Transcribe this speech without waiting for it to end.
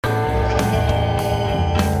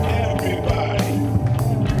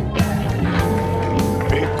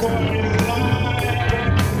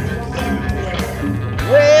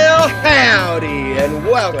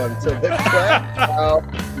Welcome to the Quiet Out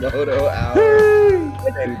Moto Hour.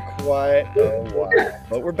 It's been quite a while,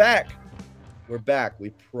 but we're back. We're back. We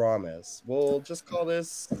promise. We'll just call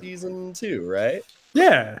this season 2, right?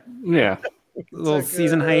 Yeah. Yeah. A little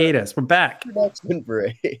season hiatus. We're back. Production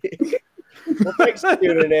break. Well, thanks for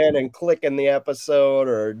tuning in and clicking the episode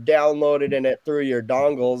or downloading it through your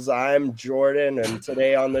dongles. I'm Jordan, and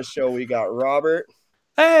today on the show we got Robert.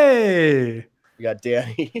 Hey. We got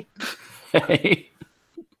Danny. Hey.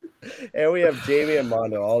 And we have Jamie and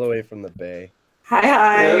Mondo all the way from the Bay.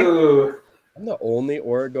 Hi. Hello. I'm the only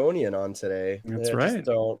Oregonian on today. That's I right. just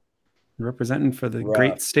don't. Representing for the Rough.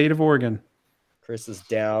 great state of Oregon. Chris is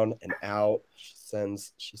down and out.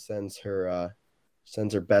 She sends her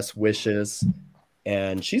best wishes,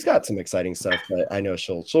 and she's got some exciting stuff. But I know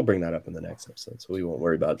she'll bring that up in the next episode, so we won't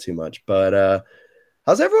worry about it too much. But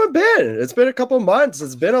how's everyone been? It's been a couple months.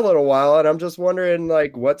 It's been a little while, and I'm just wondering,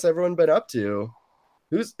 like, what's everyone been up to?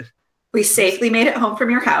 We safely made it home from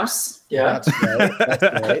your house. Yeah. That's right. That's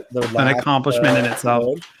right. The An last, accomplishment in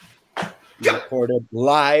itself. episode, we recorded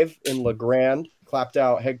live in La Grande, clapped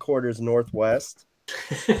out headquarters Northwest.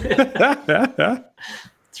 That's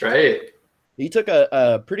right. You took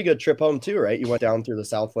a pretty good trip home too, right? You went down through the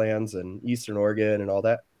Southlands and Eastern Oregon and all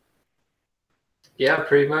that. Yeah,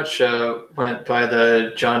 pretty much. Went by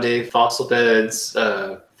the John Day Fossil Beds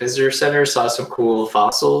Visitor Center, saw some cool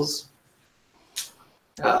fossils.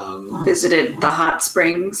 Visited the hot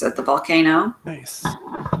springs at the volcano. Nice.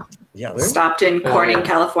 Yeah, Stopped in Corning,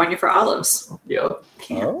 California for olives. Yep.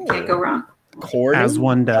 Can't go wrong. Corning, As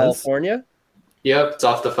one does. California. Yep, it's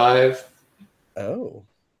off the 5. Oh,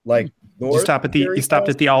 like Did you stop at you stopped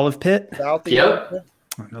at the olive pit? South? Yep.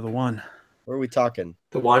 Another one. Where are we talking?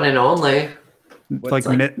 The one and only. What's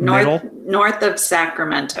Like North, middle. north of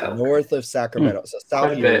Sacramento. North of Sacramento. So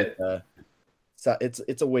South Quite a bit. Eureka. So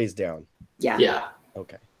it's a ways down. Yeah. Yeah.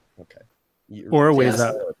 Okay. Or a ways Yes.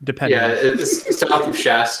 up, depending. Yeah, it's south of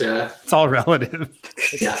Shasta. It's all relative.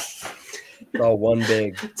 Yeah. It's all one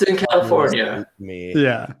big It's in California. me.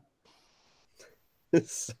 Yeah.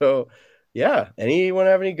 So, yeah. Anyone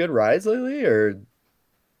have any good rides lately, or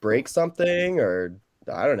break something, or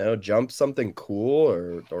I don't know, jump something cool,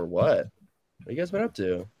 or what? What you guys been up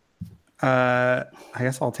to? I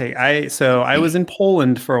guess I'll take. I was in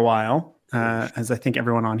Poland for a while, as I think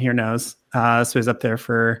everyone on here knows. So I was up there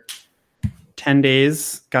for 10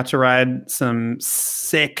 days. Got to ride some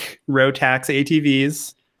sick Rotax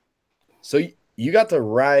ATVs. So you got to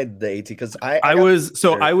ride the AT because I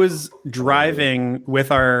was driving with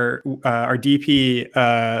our DP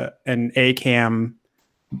and ACAM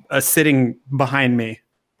sitting behind me.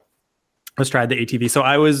 Was tried the ATV. So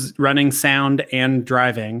I was running sound and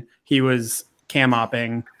driving. He was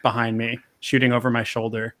cam-opping behind me, shooting over my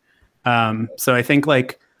shoulder. So I think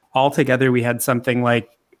like altogether we had something like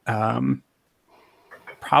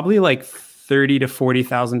probably like $30,000 to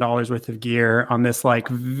 $40,000 worth of gear on this like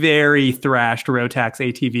very thrashed Rotax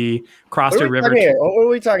ATV. Crossed a river. What are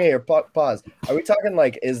we talking here? Pause. Are we talking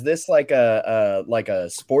like, is this like a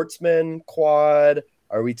sportsman quad?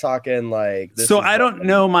 Are we talking like this? So I don't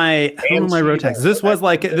know my Rotax. This was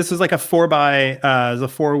like a 4x a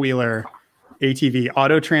 4-wheeler ATV,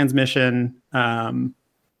 auto transmission,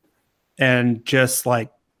 and just like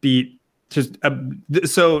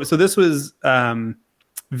so this was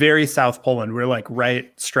very South Poland. We're like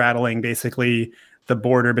right straddling basically the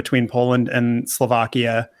border between Poland and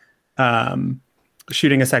Slovakia,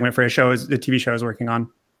 shooting a segment for the TV show I was working on.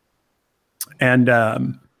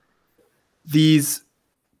 And these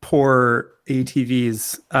poor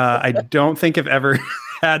ATVs, I don't think have ever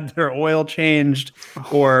had their oil changed,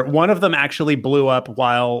 or one of them actually blew up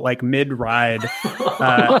while like mid-ride,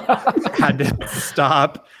 had to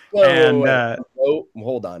stop.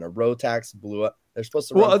 Hold on, a Rotax blew up. They're supposed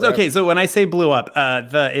to. Okay. So when I say blew up,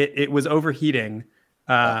 it was overheating.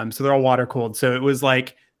 So they're all water cooled. So it was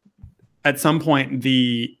like at some point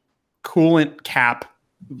the coolant cap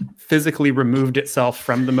physically removed itself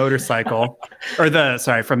from the motorcycle, or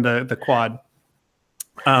from the quad.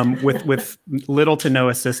 With little to no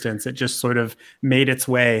assistance, it just sort of made its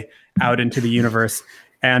way out into the universe.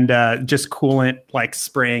 And just coolant like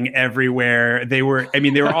spraying everywhere. They were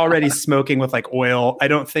already smoking with like oil. I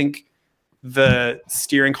don't think the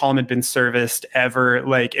steering column had been serviced ever.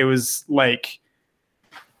 Like it was like,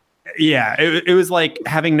 yeah, it was like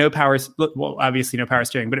having no power. Well, obviously no power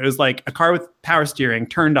steering, but it was like a car with power steering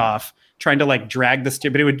turned off, trying to like drag the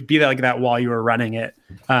steer. But it would be like that while you were running it.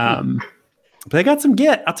 But they got some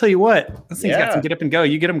get. I'll tell you what, this thing's got some get up and go.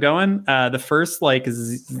 You get them going. The first 3,000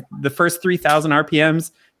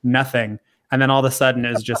 RPMs, nothing, and then all of a sudden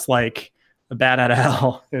it was just like a bat out of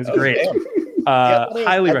hell. It was great. Highly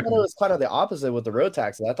I thought it recommend. was kind of the opposite with the road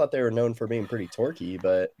taxi. I thought they were known for being pretty torquey,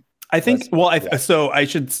 but I think, so I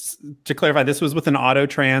should, to clarify, this was with an auto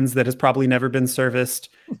trans that has probably never been serviced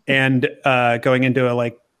and going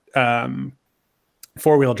into a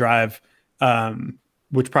four-wheel drive,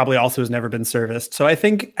 which probably also has never been serviced. So I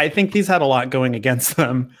think these had a lot going against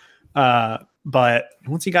them. But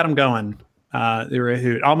once you got them going, they were a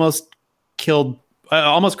hoot. Almost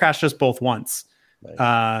crashed us both once.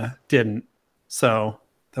 Nice. Didn't. So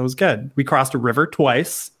that was good. We crossed a river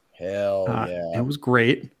twice. Hell yeah. It was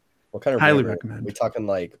great. What kind of highly river? recommend. Are we talking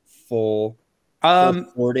like full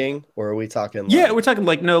fording, or are we talking we're talking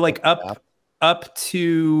up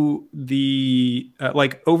to the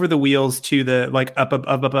over the wheels to the up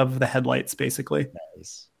above the headlights, basically.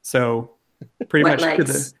 Nice. So pretty much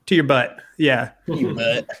to your butt. Yeah. Your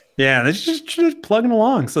butt. Yeah, that's just plugging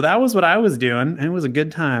along. So that was what I was doing, and it was a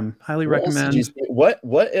good time. Highly recommend.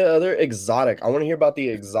 What other exotic? I want to hear about the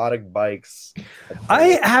exotic bikes.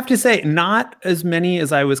 I have to say, not as many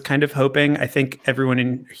as I was kind of hoping. I think everyone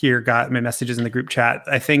in here got my messages in the group chat.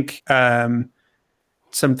 I think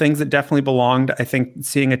some things that definitely belonged. I think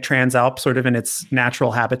seeing a Transalp sort of in its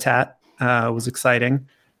natural habitat was exciting,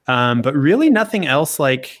 but really nothing else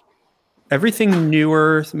like. Everything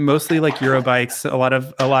newer, mostly like Eurobikes, a lot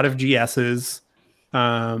of GSs.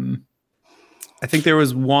 I think there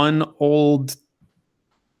was one old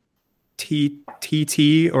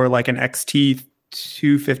TT or like an XT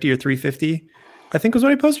 250 or 350. I think was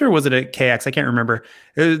what I posted, or was it a KX? I can't remember.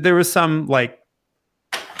 There was some like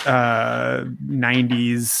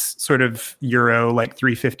 90s sort of Euro like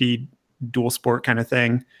 350 dual sport kind of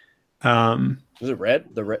thing. Was it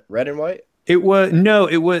red? The red and white? It was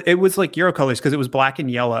like Euro colors because it was black and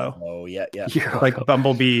yellow. Oh yeah. Like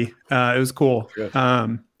Bumblebee. It was cool. It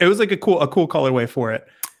was like a cool colorway for it.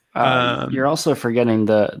 You're also forgetting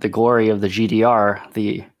the glory of the GDR,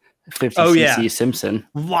 the 50cc Simpson.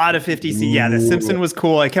 A lot of 50cc. Yeah, the Simpson was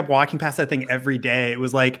cool. I kept walking past that thing every day. It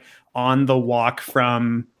was like on the walk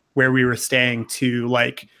from where we were staying to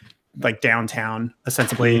like downtown,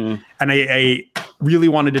 ostensibly. And I really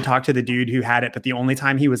wanted to talk to the dude who had it, but the only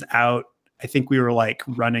time he was out, I think we were like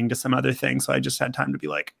running to some other thing. So I just had time to be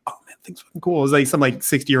like, oh man, thing's fucking cool. It was like some like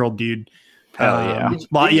 60-year-old dude. A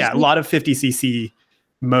lot of 50cc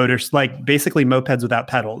motors, like basically mopeds without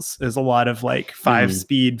pedals. There's a lot of like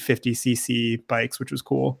 5-speed 50cc bikes, which was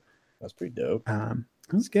cool. That's pretty dope. It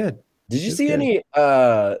was good. Did you see any,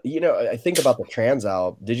 I think about the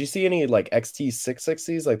Transalp. Did you see any like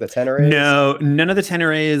XT660s, like the Teneres? No, none of the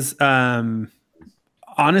Teneres.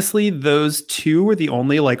 Honestly, those two were the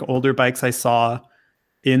only like older bikes I saw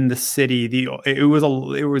in the city. It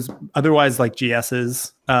was otherwise like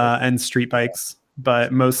GSs and street bikes,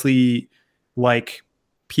 but mostly like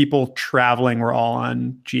people traveling were all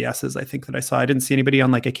on GSs. I think that I saw. I didn't see anybody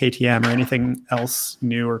on like a KTM or anything else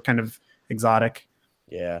new or kind of exotic.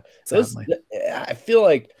 Yeah, I feel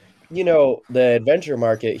like the adventure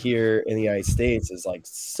market here in the United States is like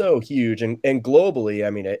so huge, and globally, I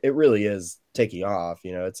mean, it really is taking off.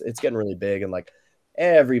 It's getting really big, and like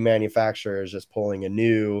every manufacturer is just pulling a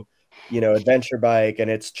new, adventure bike,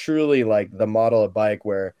 and it's truly like the model of bike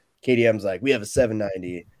where KTM's like, we have a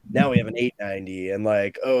 790, now we have an 890, and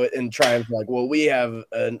like, and Triumph's like, well, we have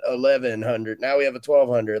an 1100, now we have a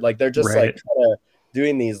 1200. Like they're just like kind of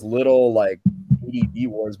doing these little like ADV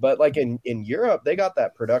wars, but like in Europe, they got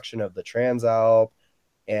that production of the Transalp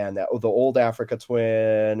and the old Africa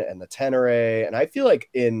Twin and the Tenere, and I feel like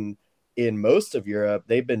in most of Europe,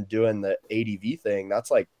 they've been doing the ADV thing.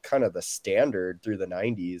 That's like kind of the standard through the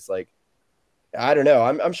 90s. Like, I don't know.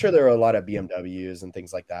 I'm sure there are a lot of BMWs and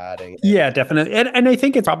things like that. Yeah, definitely. And I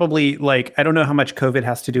think it's probably like, I don't know how much COVID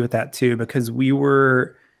has to do with that too, because we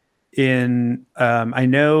were in, I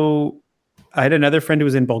know I had another friend who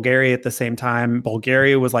was in Bulgaria at the same time.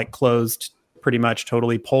 Bulgaria was like closed pretty much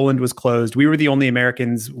totally. Poland was closed. We were the only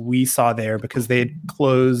Americans we saw there because they had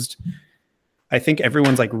closed. I think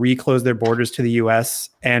everyone's like reclosed their borders to the US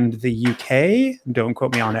and the UK. Don't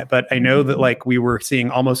quote me on it, but I know that like we were seeing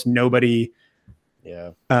almost nobody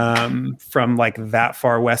from like that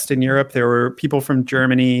far west in Europe. There were people from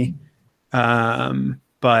Germany,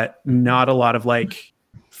 but not a lot of like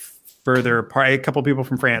further apart. A couple people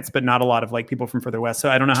from France, but not a lot of like people from further west. So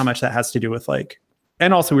I don't know how much that has to do with like,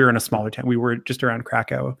 and also we were in a smaller town. We were just around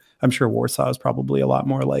Krakow. I'm sure Warsaw is probably a lot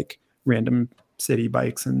more like random city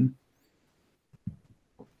bikes. And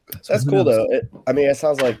that's cool though. It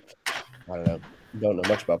sounds like, I don't know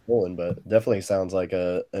much about Poland, but definitely sounds like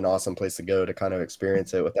an awesome place to go to kind of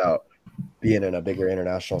experience it without being in a bigger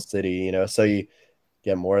international city, So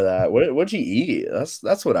get more of that. What'd you eat?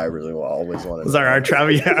 That's what I really always wanted. Was our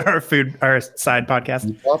travel, our food, our side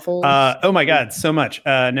podcast. Waffles? Oh my God, so much.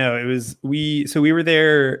 No, it was we were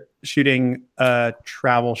there shooting a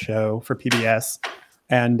travel show for PBS,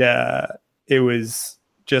 and it was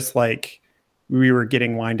just like we were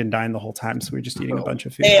getting wined and dined the whole time. So we were just eating a bunch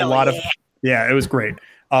of food. It was great.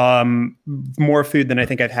 More food than I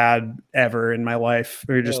think I've had ever in my life.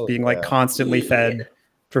 We were just being like constantly fed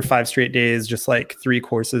for 5 straight days, just like 3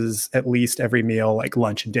 courses at least every meal, like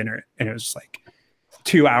lunch and dinner. And it was just like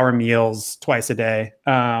 2-hour meals twice a day.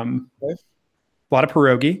 A lot of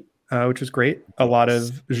pierogi, which was great. A lot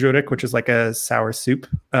of zurek, which is like a sour soup.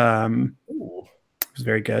 It was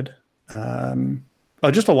very good.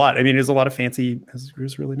 Just a lot. I mean, it was a lot of fancy. It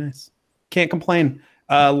was really nice. Can't complain.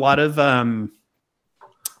 A lot of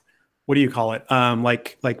what do you call it?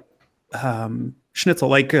 Schnitzel,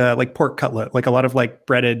 like pork cutlet, like a lot of like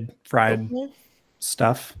breaded, fried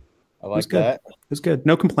stuff. I like that. It was good.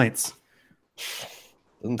 No complaints.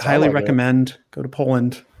 Highly recommend. Go to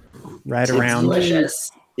Poland, ride around.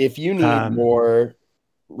 Delicious. If you need more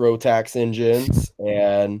Rotax engines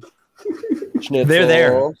and schnitzel, they're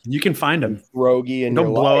there. You can find them. Pierogi and they'll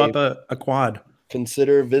blow up a quad.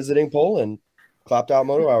 Consider visiting Poland. Clapped Out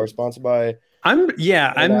Moto Hour, sponsored by.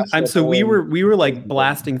 So we were like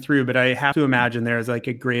blasting through, but I have to imagine there's like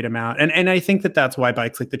a great amount, and I think that's why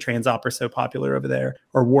bikes like the Transop are so popular over there,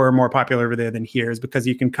 or were more popular over there than here, is because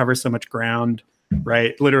you can cover so much ground,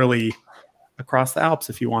 right? Literally across the Alps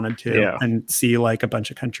if you wanted to, and see like a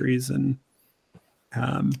bunch of countries. And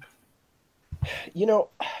I'm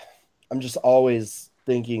just always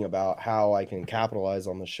thinking about how I can capitalize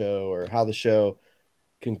on the show, or how the show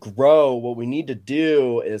can grow. What we need to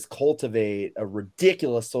do is cultivate a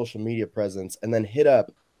ridiculous social media presence, and then hit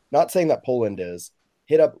up, not saying that Poland is,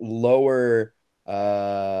 hit up lower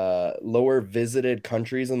visited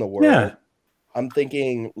countries in the world. Yeah. I'm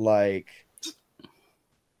thinking like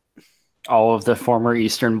all of the former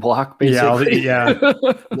Eastern Bloc, basically. Yeah.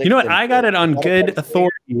 You know what? I got it on good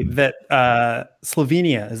authority that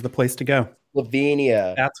Slovenia is the place to go.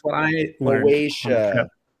 Slovenia. That's what I learned. Croatia.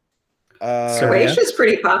 Croatia's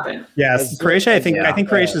pretty popping. Yes, Croatia. I think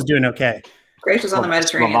Croatia's doing okay. Croatia's on the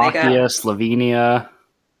Mediterranean. Slovakia, Slovenia,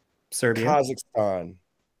 Serbia, Kazakhstan,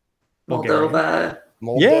 Moldova.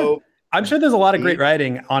 Yeah, I'm sure there's a lot of great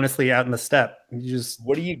riding, honestly, out in the steppe.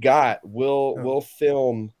 What do you got? We'll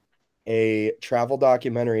film a travel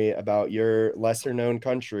documentary about your lesser known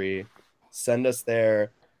country. Send us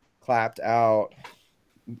there.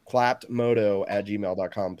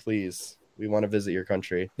 clappedmoto@gmail.com, please. We want to visit your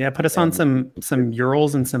country. Yeah, put us on some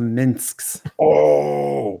Urals and some Minsks.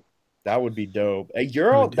 Oh, that would be dope. A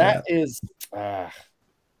Ural, that is. I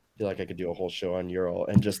feel like I could do a whole show on Ural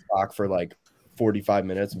and just talk for like 45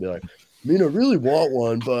 minutes and be like, I mean, I really want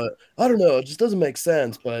one, but I don't know. It just doesn't make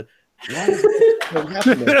sense. But why does it have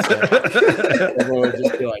to make sense? Everyone would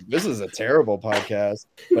just be like, this is a terrible podcast.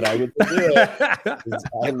 But I would do it.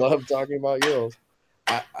 I love talking about Urals.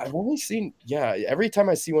 I've only seen, every time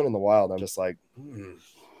I see one in the wild, I'm just like,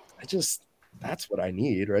 that's what I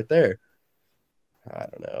need right there. I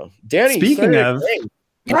don't know. Danny, speaking of,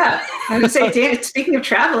 I was going to say, Danny, speaking of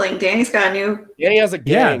traveling, Danny has a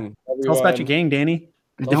gang. Yeah. Tell us about your gang, Danny.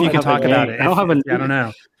 If you can talk about it. I don't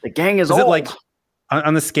know. The gang is old. It like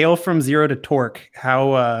on the scale from 0 to torque?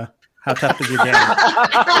 How tough is your gang?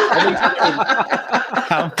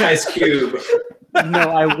 Ice Cube. No,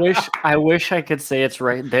 I wish I could say it's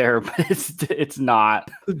right there, but it's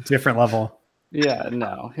not. Different level. Yeah,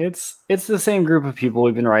 no. It's the same group of people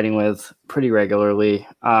we've been riding with pretty regularly.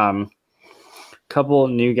 Couple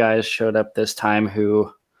new guys showed up this time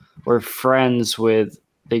who were friends with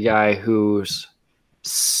the guy whose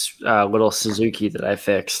little Suzuki that I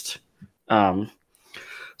fixed. So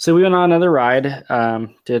we went on another ride,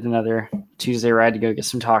 did another Tuesday ride to go get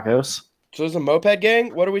some tacos. So there's a moped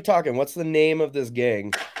gang? What are we talking? What's the name of this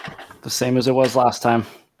gang? The same as it was last time.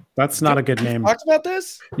 That's not a good name. Talked about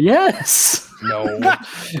this? Yes. No.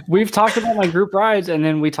 We've talked about my group rides, and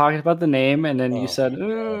then we talked about the name, and then you said,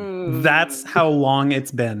 that's how long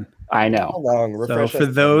it's been. I know. How long? So for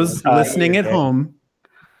those listening at home,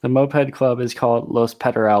 the moped club is called Los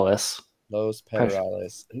Pedernales. Los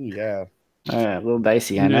Pedernales. Ooh, yeah. A little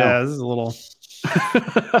dicey, I know. Yeah, this is a little.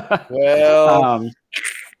 Well.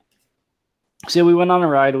 So we went on a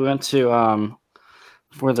ride. We went to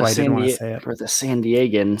for the San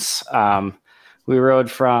Diegans. We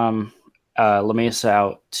rode from La Mesa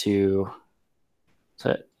out to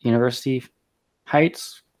University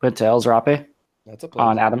Heights. Went to El Zarape. That's a place.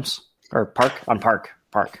 On Adams or Park.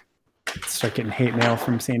 Start getting hate mail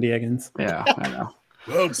from San Diegans. Yeah, I know.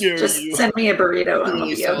 How dare Just you? send me a burrito and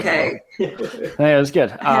we'll be okay. Yeah, it was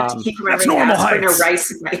good. I have to keep that's remembering to normal ask for no heights.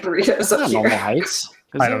 rice in my burritos It's up not here. normal heights.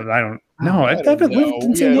 Is I it? don't know. I I don't haven't lived know.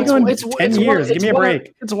 in San Yeah, Diego in It's 10 years. Give me a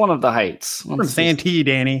break. It's one of the heights. I'm from Santee,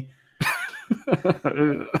 Danny.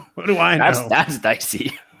 What do I know? That's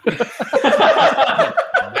dicey.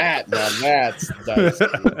 That's dicey.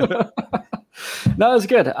 No, it was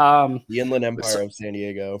good. The Inland Empire of San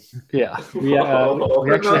Diego. Yeah, we actually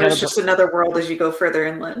Remote had is just another world as you go further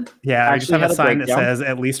inland. Yeah, I just Actually have a had a sign that breakdown. says,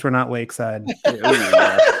 "At least we're not lakeside."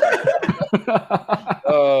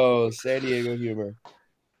 Oh, San Diego humor.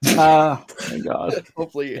 Oh my god!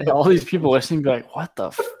 Hopefully, And all these people listening be like, "What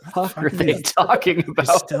the fuck are they talking We're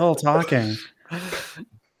about?" still talking.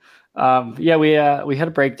 Yeah, we had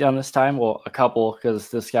a breakdown this time. Well, a couple because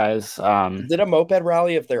this guy's is it a moped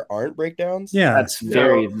rally if there aren't breakdowns? Yeah, that's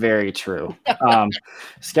very very true.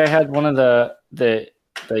 This guy had one of the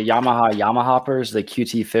Yamaha hoppers, the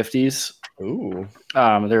QT50s. Ooh.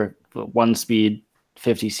 They're 1-speed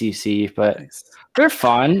 50cc, but they're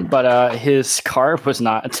fun. But his car was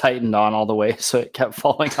not tightened on all the way, so it kept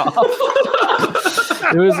falling off.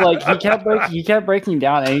 It was like he kept breaking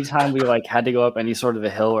down anytime we like had to go up any sort of a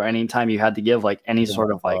hill, or anytime you had to give like any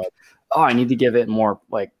sort of like, oh, I need to give it more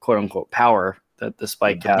like quote unquote power that this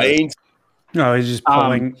bike has. Veins. No, he's just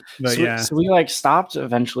pulling. But So, yeah, so we like stopped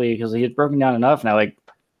eventually because he had broken down enough. And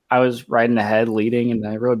I was riding ahead leading, and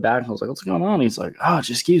I rode back and I was like, what's going on? He's like, oh, it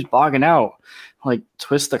just keeps bogging out. Like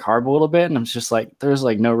twist the carb a little bit, and I'm just like, there's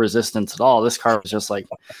like no resistance at all. This car was just like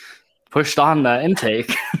pushed on the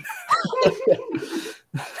intake.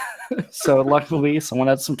 So luckily someone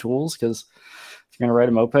had some tools, because if you're gonna ride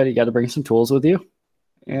a moped, you got to bring some tools with you.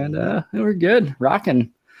 And we're good,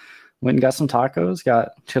 rocking. Went and got some tacos,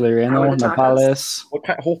 got chile How relleno, are the tacos? nopales. What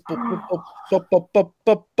kind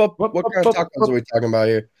of tacos are we talking about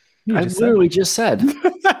here? I literally just said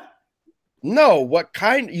No, what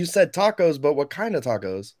kind? You said tacos, but what kind of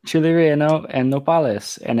tacos? chile relleno and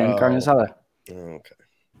nopales, and then carne asada. Okay.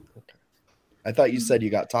 I thought you said you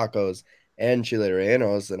got tacos and chile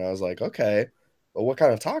rellenos, and I was like, okay, but what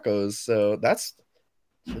kind of tacos? So that's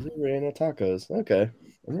chile relleno tacos. Okay,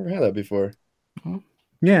 I've never had that before.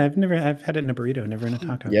 yeah. I've had it in a burrito, never in a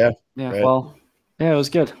taco. Yeah, Yeah, right. well, yeah, it was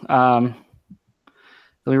good.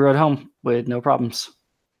 We rode home with no problems.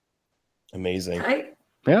 amazing.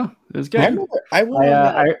 Yeah, it was good. I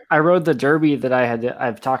rode the Derby that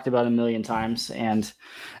I've talked about a million times, and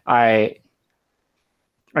I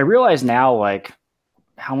realize now like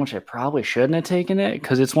how much I probably shouldn't have taken it,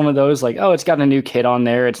 because it's one of those like, oh, it's got a new kit on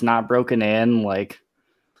there, it's not broken in, like,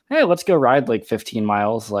 hey, let's go ride like 15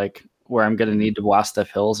 miles, like where I'm gonna need to blast up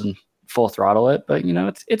hills and full throttle it. But you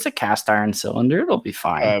know, it's a cast iron cylinder, it'll be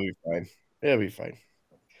fine. It'll be fine. It'll be fine.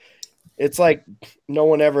 It's like no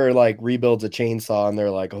one ever like rebuilds a chainsaw and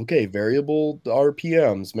they're like, okay, variable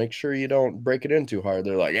RPMs. Make sure you don't break it in too hard.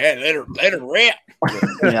 They're like, yeah, let it rip.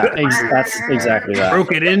 Yeah, that's exactly that.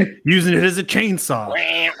 Broke it in using it as a chainsaw.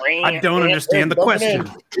 I don't understand the question.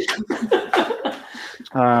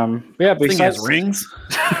 Yeah, Thing has besides rings.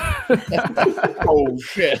 Oh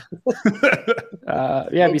shit.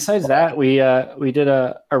 yeah, besides that, we did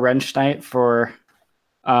a wrench night for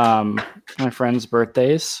my friend's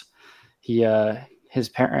birthdays.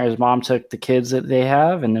 His mom took the kids that they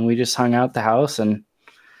have, and then we just hung out at the house and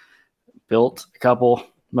built a couple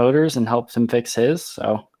motors and helped him fix his.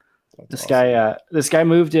 So this guy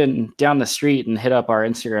moved in down the street and hit up our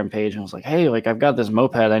Instagram page and was like, hey, like I've got this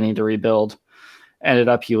moped I need to rebuild. Ended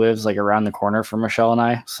up he lives like around the corner from Michelle and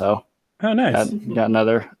I. So Oh, nice. got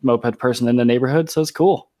another moped person in the neighborhood. So it's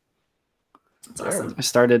cool. That's awesome. I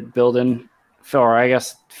started building, or I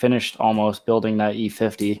guess finished almost building that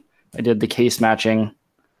E50. I did the case matching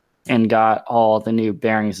and got all the new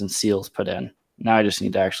bearings and seals put in. Now I just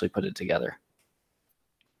need to actually put it together.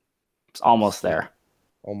 It's almost there.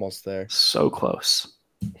 Almost there. So close.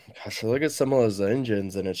 Gosh, I look at some of those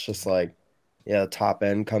engines and it's just like, yeah, the top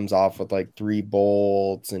end comes off with like 3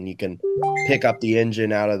 bolts and you can pick up the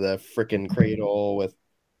engine out of the freaking cradle with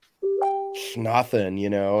nothing, you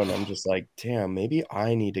know? And I'm just like, damn, maybe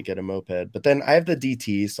I need to get a moped. But then I have the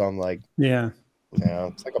DT, so I'm like, Yeah.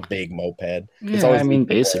 no, it's like a big moped. It's Yeah, always I mean,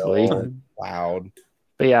 basically. loud.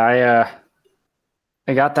 But yeah,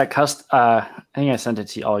 I got that I think I sent it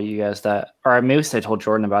to all you guys or maybe I told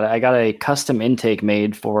Jordan about it. I got a custom intake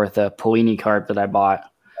made for the Polini carb that I bought.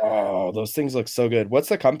 Oh, those things look so good. What's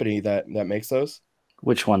the company that makes those?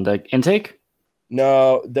 Which one? The intake?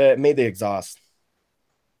 No, that made the exhaust.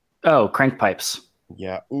 Oh, Crank Pipes.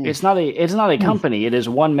 Yeah. Ooh, It's not a company. It is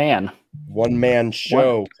one man. one man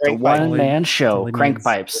show. Crank Pipe. One man That's show. all it Crank means.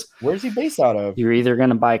 pipes. Where's he based out of? You're either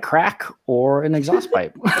gonna buy crack or an exhaust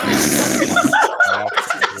pipe.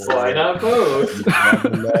 Why not both?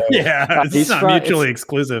 Yeah, it's He's not from- mutually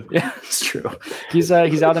exclusive. Yeah, it's true. He's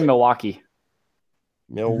out in Milwaukee.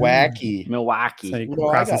 Milwaukee. Milwaukee. So you No,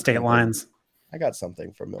 I cross the got state something. I I got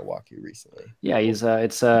something from Milwaukee recently. Yeah, it's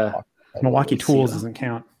I Milwaukee literally Tools see doesn't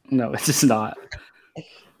count. no, it's just not. them.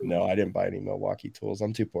 No, I didn't buy any Milwaukee Tools.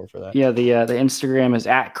 I'm too poor for that. Yeah, the Instagram is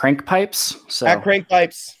at Crank Pipes. So At Crank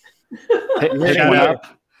Pipes. hit Shout one out. up.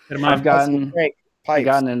 Hit 'em up. I've gotten Crank I Pipes.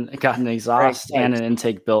 got an exhaust Crank and pipes. an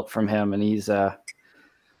intake built from him, and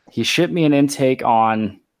he shipped me an intake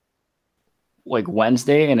on like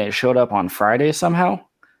Wednesday, and it showed up on Friday somehow.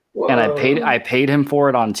 And I paid him for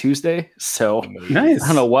it on Tuesday. So Nice. I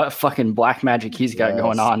don't know what fucking black magic he's got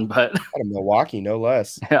going Yes. on, but Out of Milwaukee, no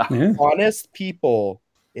less. yeah. Yeah. Honest people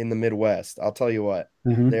in the Midwest. I'll tell you what.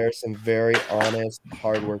 Mhm. There are some very honest,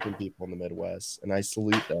 hardworking people in the Midwest, and I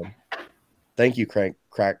salute them. Thank you, Crank.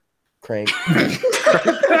 Thank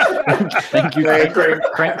you, Crank.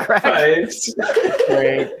 Crank Crack. Pipes.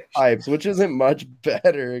 Crank Pipes, which isn't much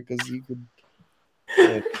better because you could.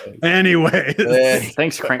 Anyway,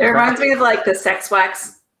 Thanks, Crank It Crack. reminds me of like the sex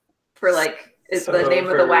wax for like is the name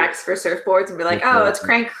of the wax for surfboards, and be like, oh, it's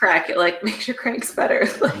crank crack. It like makes your cranks better.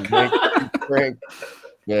 Like Make Crank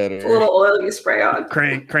better. a little oil you spray on.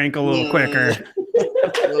 crank a little quicker.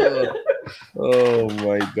 Oh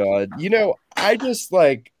my god. I just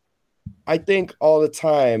I think all the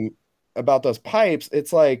time about those pipes.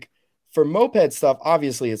 It's like for moped stuff,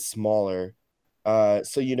 obviously it's smaller.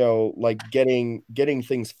 So like getting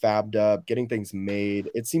things fabbed up, getting things made,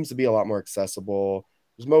 it seems to be a lot more accessible.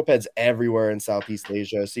 There's mopeds everywhere in Southeast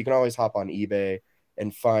Asia, so you can always hop on eBay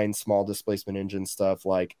and find small displacement engine stuff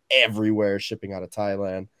like everywhere shipping out of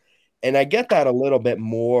Thailand. And I get that a little bit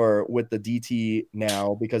more with the DT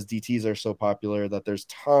now because DTs are so popular that there's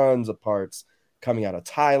tons of parts coming out of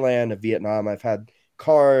Thailand and Vietnam. I've had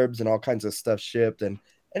carbs and all kinds of stuff shipped, and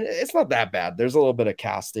it's not that bad. There's a little bit of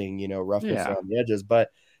casting, roughness Yeah. around the edges, but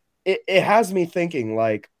it has me thinking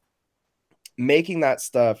like making that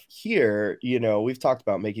stuff here. We've talked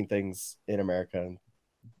about making things in America and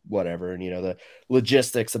whatever, and the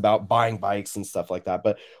logistics about buying bikes and stuff like that.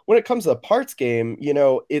 But when it comes to the parts game,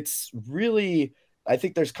 it's really, I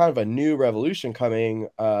think there's kind of a new revolution coming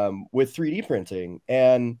with 3D printing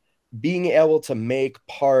and being able to make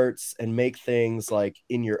parts and make things like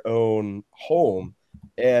in your own home.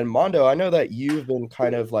 And Mondo, I know that you've been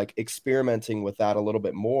kind of like experimenting with that a little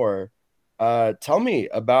bit more. Tell me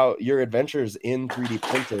about your adventures in 3D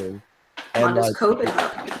printing and Mondo's like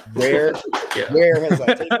COVID. where Yeah. where has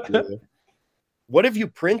that taken you? What have you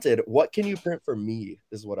printed? What can you print for me?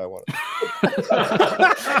 Is what I want.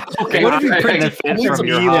 Okay, What have you I- I printed can- Need from some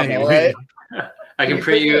your eating, hobby? all right? I can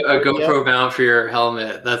print you a GoPro mount for your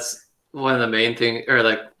helmet. That's one of the main things, or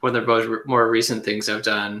like one of the more recent things I've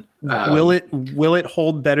done. Will it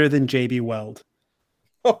hold better than JB Weld?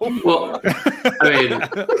 Well, I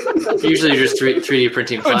mean, usually you're just 3D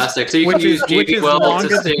printing plastic, so you can which use is- which JB is Weld longer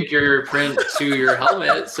to than- stick your print to your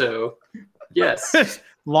helmet. So, yes.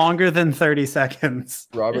 Longer than 30 seconds.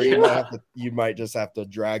 Robert, you might just have to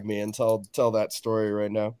drag me and tell that story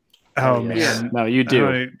right now. Oh Yes. man. No, you I do. don't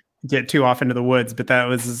wanna get too off into the woods, but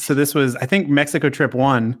this was I think Mexico trip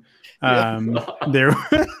 1. There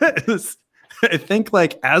was, I think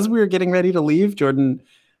like as we were getting ready to leave, Jordan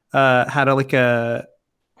had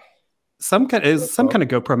some kind of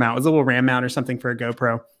GoPro mount. It was a little RAM mount or something for a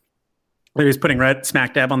GoPro. He was putting red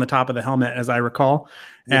smack dab on the top of the helmet, as I recall.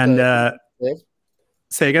 And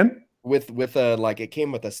say again. With it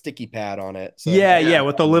came with a sticky pad on it. So Yeah,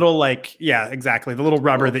 with the little exactly, the little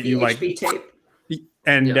rubber that you like. VHB tape.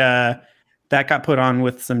 And that got put on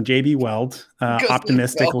with some JB Weld,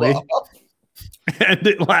 optimistically. And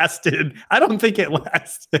it lasted. I don't think it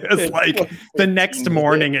lasted. It was like the next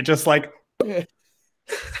morning, it just like.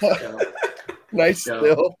 Nice Yeah.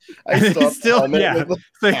 still. I And saw it's still, the helmet yeah. with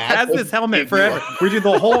So he hat has with this helmet big forever. one. We do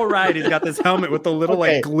the whole ride. He's got this helmet with the little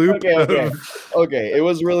like gloop. Okay. Okay, it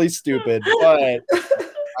was really stupid, but I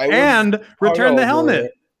was And return the hungover.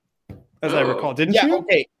 helmet, as I Oh. recall. Didn't Yeah, you?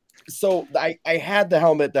 okay. So I had the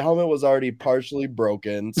helmet. The helmet was already partially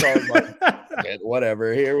broken. So I was like, "Fuck it,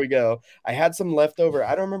 whatever, here we go. I had some leftover.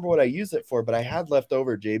 I don't remember what I used it for, but I had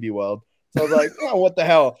leftover JB Weld. So I was like, oh, what the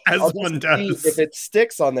hell? As I'll just one see does. if it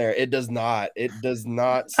sticks on there. It does not. It does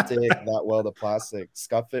not stick that well to plastic.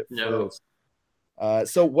 Scuff it No. first.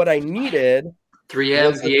 So what I needed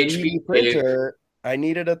 3M was a 3D VHB tape. printer. I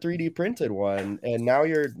needed a 3D printed one, and now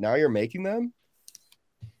you're making them.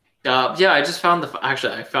 Yeah, I just found I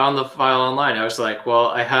found the file online. I was like, well,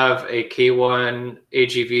 I have a K1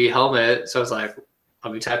 AGV helmet, so I was like,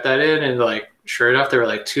 let me type that in, and like, sure enough, there were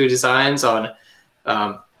like 2 designs on.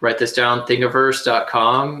 Write this down.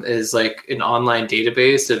 Thingiverse.com is like an online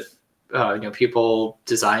database of people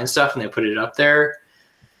design stuff, and they put it up there.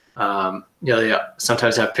 They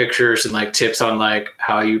sometimes have pictures and like tips on like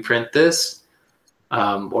how you print this.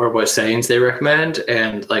 Or what settings they recommend.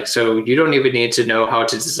 And like, so you don't even need to know how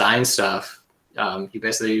to design stuff. You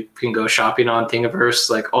basically can go shopping on Thingiverse,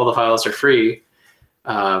 like all the files are free.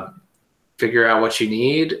 Figure out what you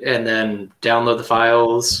need and then download the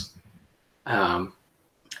files. And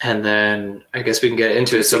then I guess we can get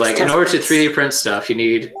into it. So like in order to 3D print stuff, you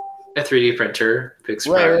need a 3D printer. Big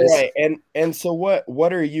surprise. Right. And so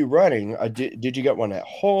what are you running? Did you get one at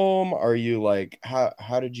home? Are you like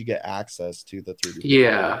how did you get access to the 3D printer?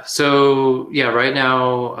 Yeah. So right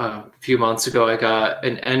now, a few months ago, I got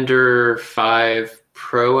an Ender 5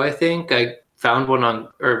 Pro. I think I found one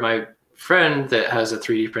my friend that has a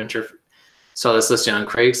 3D printer saw this listing on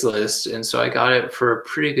Craigslist, and so I got it for a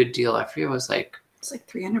pretty good deal. I forget, it's like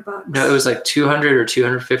 $300. No, it was like $200 or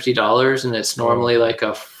 $250, and it's normally like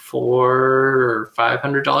a $400 or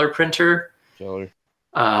 $500 printer. Killer.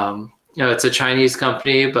 It's a Chinese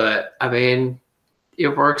company, but I mean, it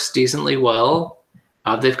works decently well.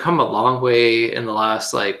 They've come a long way in the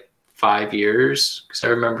last like 5 years. Because I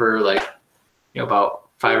remember about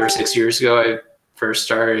 5 or 6 years ago, I first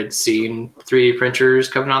started seeing 3D printers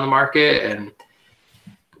coming on the market, and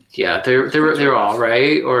yeah, they're all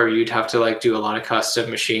right. Or you'd have to like do a lot of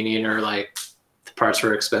custom machining, or like the parts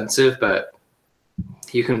were expensive, but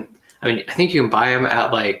I think you can buy them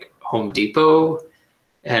at like Home Depot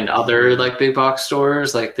and other like big box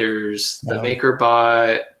stores. Like there's the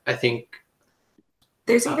MakerBot. I think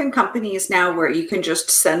there's even companies now where you can just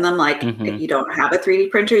send them if you don't have a 3D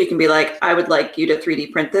printer, you can be like, I would like you to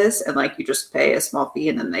 3D print this, and like you just pay a small fee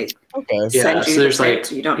and then they send you there's the print,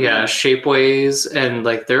 so you don't need Shapeways, and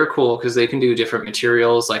like they're cool because they can do different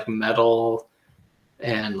materials like metal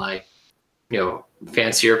and like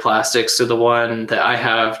fancier plastics. So the one that I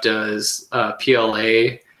have does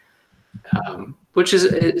PLA, which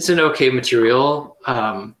it's an okay material.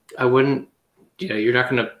 I wouldn't, you're not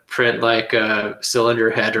going to print like a cylinder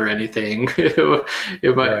head or anything. It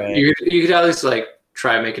might, right. You could at least like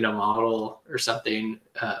try making a model or something.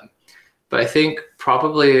 But I think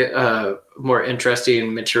probably a more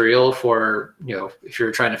interesting material for, if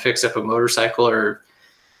you're trying to fix up a motorcycle or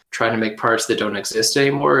trying to make parts that don't exist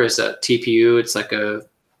anymore, is a TPU. It's like a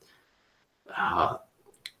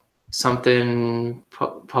something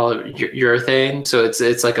polyurethane. So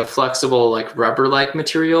it's like a flexible, like rubber-like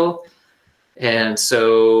material. And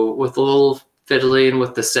so with a little fiddling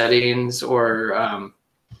with the settings, or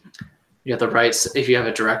the right, if you have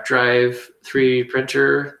a direct drive 3D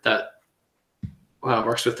printer, that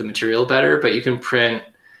works with the material better. But you can print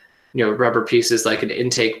rubber pieces like an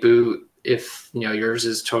intake boot if yours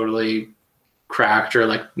is totally cracked or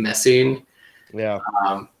like missing.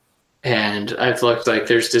 And I've looked, like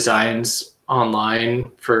there's designs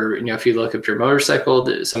online for if you look up your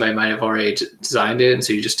motorcycle, somebody might have already designed it, and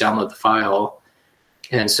so you just download the file.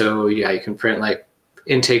 And so you can print like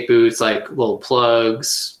intake boots, like little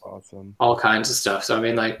plugs, awesome, all kinds of stuff. So I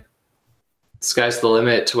mean, like, sky's the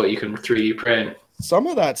limit to what you can 3D print. Some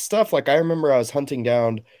of that stuff, like I remember I was hunting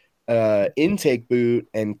down intake boot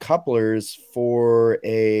and couplers for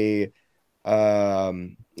a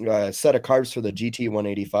set of carbs for the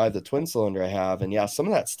GT185, the twin cylinder I have, and some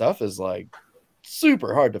of that stuff is like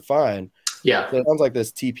super hard to find. So it sounds like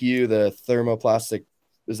this TPU, the thermoplastic.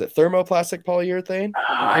 Is it thermoplastic polyurethane?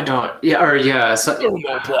 I don't. I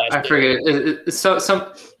forget.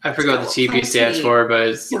 I forget what the TP stands for, but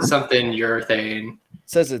it's something urethane. It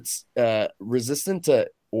says it's resistant to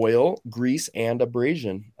oil, grease, and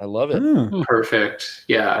abrasion. I love it. Perfect.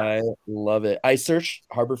 Yeah, I love it. I searched.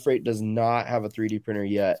 Harbor Freight does not have a 3D printer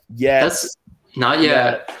yet. That's not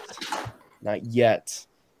yet. Not yet.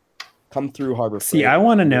 Come through, Harbor Freight. See, I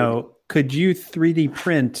want to know, could you 3D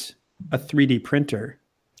print a 3D printer?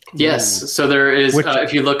 Yes. So there is,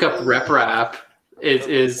 if you look up RepRap, it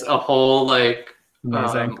is a whole like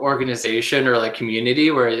organization or like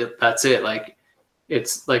community where that's it. Like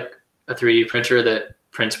it's like a 3D printer that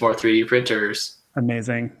prints more 3D printers.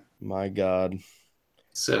 Amazing. My God.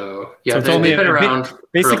 So they've been around.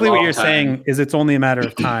 Basically, what you're saying is it's only a matter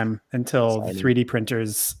of time until 3D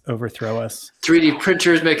printers overthrow us. 3D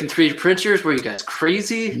printers making 3D printers? Were you guys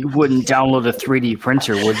crazy? You wouldn't download a 3D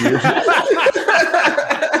printer, would you?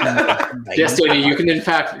 Yes, Danny, you can in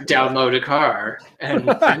fact download a car and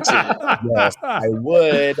print it. Yes, I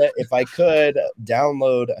would if I could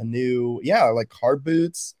download a new, like car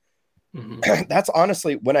boots. Mhm. That's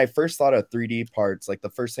honestly when I first thought of 3D parts, like the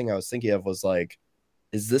first thing I was thinking of was like,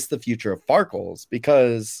 is this the future of Farkles?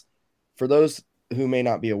 Because for those who may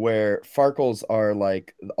not be aware, Farkles are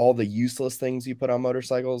like all the useless things you put on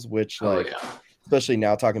motorcycles, which especially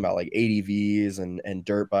now talking about like ADVs and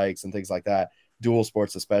dirt bikes and things like that, dual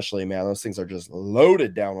sports especially, man, those things are just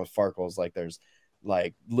loaded down with Farkles. Like there's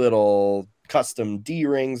like little custom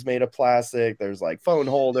D-rings made of plastic, there's like phone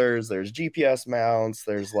holders, there's GPS mounts,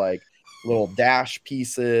 there's like little dash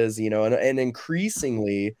pieces, and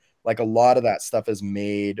increasingly like a lot of that stuff is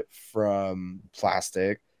made from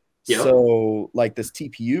plastic. Yep. So like this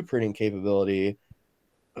TPU printing capability,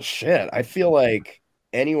 shit, I feel like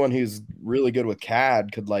anyone who's really good with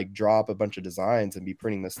CAD could like draw up a bunch of designs and be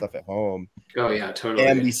printing this stuff at home. Oh yeah, totally.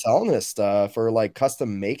 And be selling this stuff or like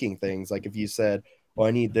custom making things. Like if you said, well,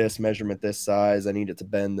 I need this measurement, this size, I need it to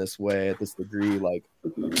bend this way at this degree, like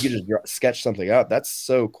you could just sketch something up. That's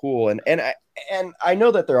so cool. And I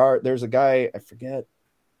know that there's a guy, I forget,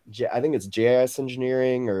 I think it's JIS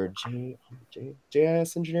Engineering or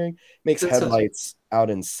JIS Engineering, makes headlights out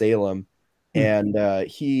in Salem. And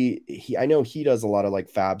he I know he does a lot of like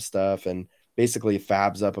fab stuff and basically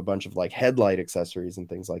fabs up a bunch of like headlight accessories and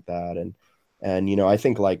things like that. And I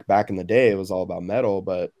think like back in the day it was all about metal,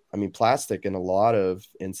 but I mean plastic in a lot of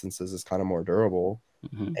instances is kind of more durable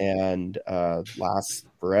and lasts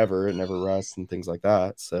forever. It never rusts and things like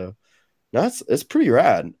that. So it's pretty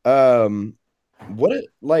rad. One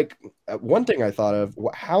thing I thought of,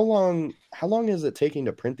 how long is it taking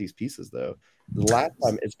to print these pieces though? The last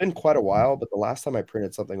time, it's been quite a while, but the last time I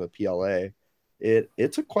printed something with PLA,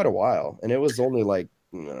 it took quite a while, and it was only like,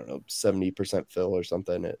 I don't know, 70% fill or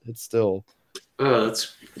something. It's still. Oh,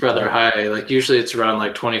 that's rather high. Like usually it's around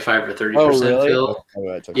like 25 or 30% fill.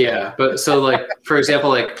 Yeah, but so like for example,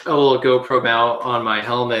 like a little GoPro mount on my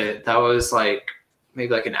helmet, that was like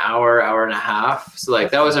maybe like an hour and a half. So like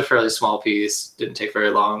that was a fairly small piece. Didn't take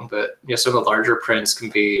very long, but some of the larger prints can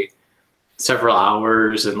be several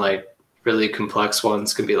hours, and like really complex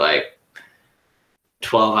ones can be like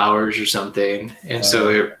 12 hours or something. And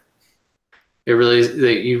so it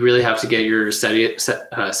really, you really have to get your settings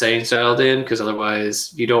dialed in, because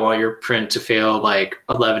otherwise you don't want your print to fail like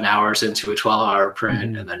 11 hours into a 12-hour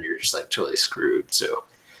print, and then you're just like totally screwed. So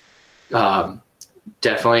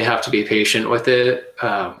definitely have to be patient with it.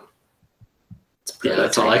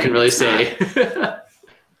 That's all I can really say.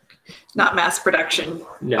 Not mass production,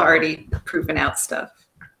 already proven out stuff.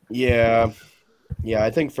 Yeah, I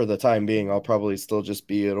think for the time being, I'll probably still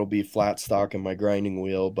it'll be flat stock in my grinding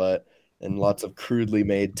wheel, and lots of crudely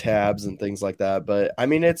made tabs and things like that. But I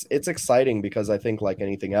mean, it's exciting because I think like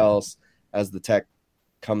anything else, as the tech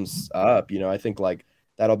comes up, I think like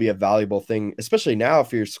that'll be a valuable thing, especially now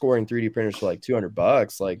if you're scoring 3D printers for like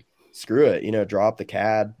 $200, like screw it, drop the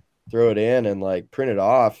CAD, throw it in and like print it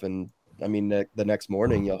off. And I mean, the next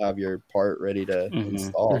morning you'll have your part ready to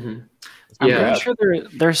install. I'm pretty sure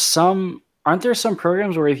aren't there some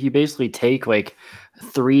programs where if you basically take like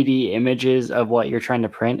 3D images of what you're trying to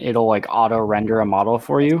print, it'll like auto render a model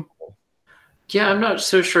for you? Yeah, I'm not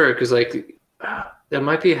so sure, because like that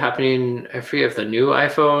might be happening. I forget if the new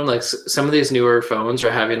iPhone, like some of these newer phones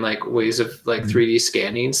are having like ways of like 3D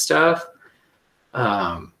scanning stuff.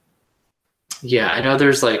 Yeah, I know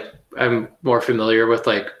there's like, I'm more familiar with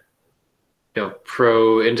like,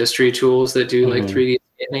 pro industry tools that do like 3D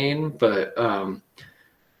scanning, but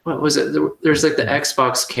what was it? There's like the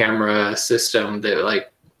Xbox camera system that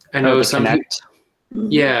like, I know some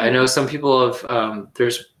people have,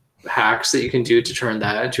 there's hacks that you can do to turn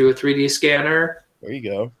that into a 3D scanner. There you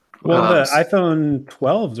go. Well, the iPhone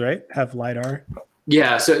 12s, right, have LiDAR.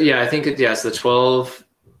 Yeah. So yeah, I think so the 12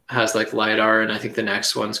 has like LiDAR, and I think the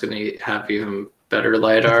next one's going to have even better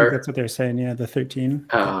LiDAR. I think that's what they're saying. Yeah, the 13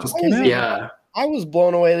 just came out. Yeah. I was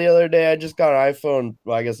blown away the other day. I just got an iPhone.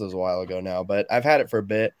 Well, I guess it was a while ago now, but I've had it for a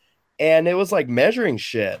bit, and it was like measuring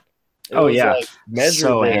shit. So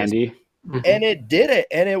handy. And it did it,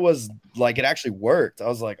 and it was like it actually worked. I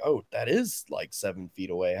was like, oh, that is like 7 feet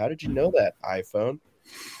away. How did you know that, iPhone?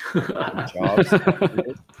 Jobs.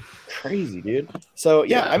 Crazy, dude. So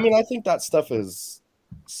yeah, I mean, I think that stuff is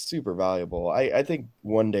super valuable. I think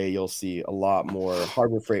one day you'll see a lot more.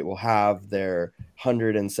 Harbor Freight will have their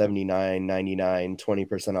 $179.99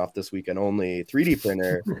 20% off this weekend only 3D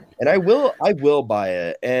printer, and I will buy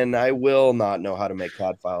it, and I will not know how to make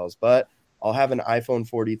CAD files, but I'll have an iPhone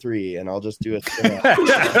 43 and I'll just do a stamp.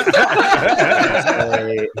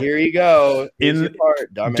 Say, here you go. Here's your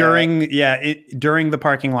part, dumbass. During the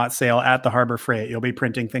parking lot sale at the Harbor Freight, you'll be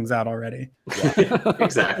printing things out already. Yeah.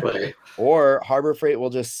 Exactly. Or Harbor Freight will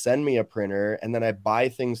just send me a printer and then I buy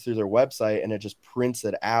things through their website and it just prints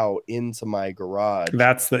it out into my garage.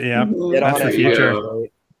 That's the Get that's on the it, future. Harbor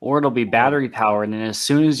Freight. Or it'll be battery powered, and as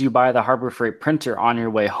soon as you buy the Harbor Freight printer on your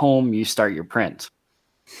way home, you start your print.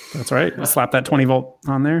 That's right. Slap that 20-volt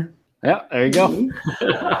on there. Yeah, there you go.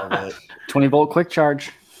 Love it. 20-volt quick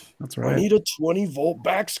charge. That's I right. need a 20-volt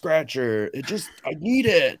back scratcher. I need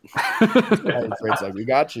it. And Freight's like, we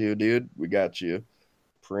got you, dude. We got you.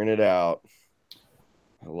 Print it out.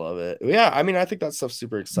 I love it. Yeah, I mean, I think that stuff's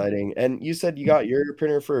super exciting. And you said you got your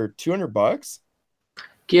printer for $200?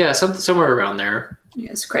 Yeah, somewhere around there.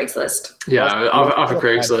 Yes, Craigslist. Yeah, off of Like-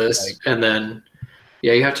 Craigslist, and then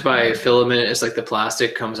you have to buy filament. It's like the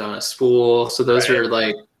plastic comes on a spool, so those Right. are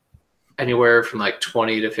like anywhere from like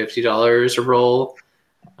 $20 to $50 a roll,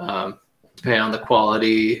 depending on the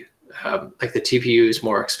quality. Like the TPU is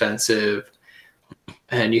more expensive,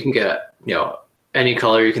 and you can get any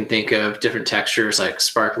color you can think of, different textures like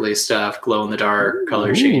sparkly stuff, glow in the dark,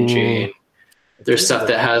 color changing. There's stuff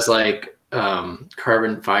that has like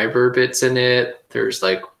carbon fiber bits in it. There's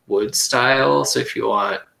like wood style. So if you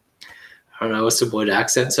want, I don't know, some wood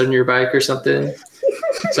accents on your bike or something.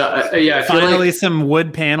 So I feel Finally, like, some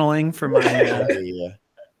wood paneling for my.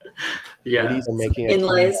 yeah, Ladies are making a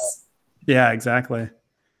Inlays. Yeah, exactly.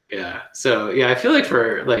 yeah. So I feel like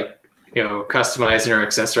for like customizing or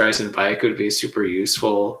accessorizing a bike would be super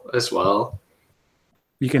useful as well.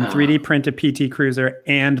 You can 3D print a PT Cruiser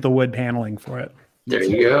and the wood paneling for it. There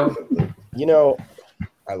you go.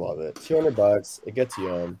 I love it. $200. It gets you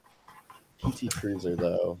on. PT Cruiser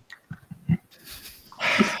though.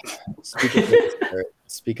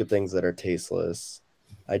 Speak of things that are tasteless.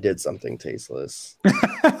 I did something tasteless.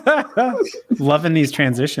 Loving these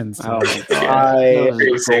transitions. Oh my god.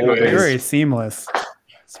 Very seamless.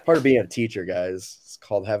 It's part of being a teacher, guys. It's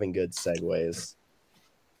called having good segues.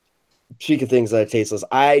 Speak of things that are tasteless.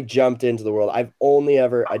 I jumped into the world.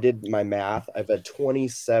 I did my math. I've had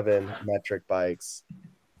 27 metric bikes.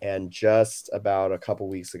 And just about a couple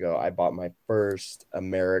weeks ago, I bought my first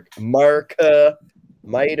America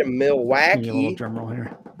made in Give me a little Milwaukee. drum roll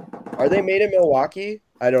here. Are they made in Milwaukee?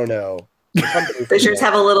 I don't know. Does yours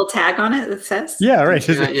have a little tag on it that says? Yeah, right.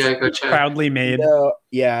 Yeah, go check. Proudly made. No,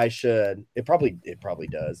 yeah, I should. It probably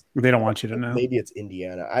does. They don't want you to know. Maybe it's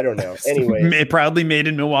Indiana. I don't know. Anyway, Proudly made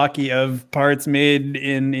in Milwaukee of parts made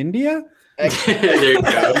in India. There you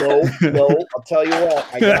go. No, I'll tell you what.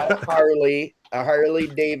 I got a Harley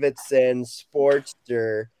Davidson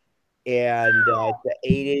Sportster, and it's the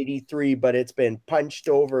 883, but it's been punched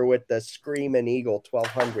over with the Screaming Eagle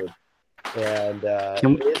 1200. And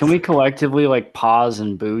Can we collectively like pause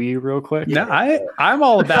and boo you real quick? No, I'm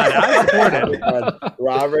all about it. I support it.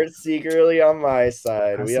 Robert secretly on my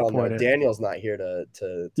side. I We all know support it. Daniel's not here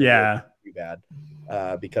to Yeah. too bad,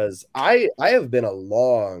 because I have been a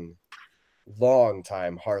long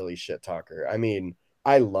time Harley shit talker. I mean,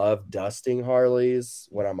 I love dusting Harleys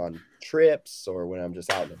when I'm on trips or when I'm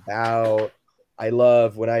just out and about. I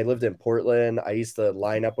love when I lived in Portland, I used to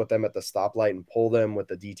line up with them at the stoplight and pull them with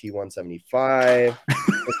the DT 175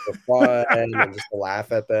 just for fun and just to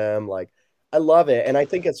laugh at them. Like, I love it. And I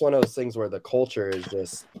think it's one of those things where the culture is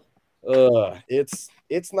just,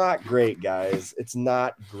 it's not great, guys. It's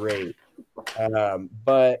not great.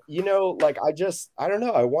 But I don't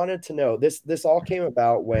know. I wanted to know this all came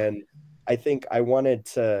about when I think I wanted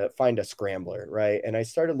to find a scrambler, right? And I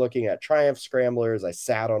started looking at Triumph scramblers. I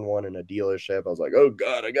sat on one in a dealership. I was like, oh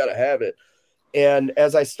God, I gotta have it. And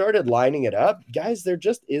as I started lining it up, guys, there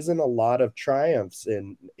just isn't a lot of Triumphs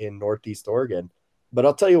in Northeast Oregon. But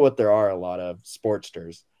I'll tell you what, there are a lot of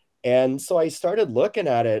Sportsters. And so I started looking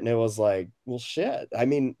at it and it was like, well, shit. I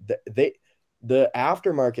mean, the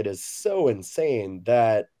aftermarket is so insane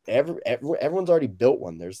that everyone's already built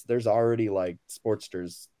one. There's already like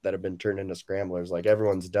Sportsters that have been turned into scramblers. Like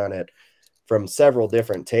everyone's done it from several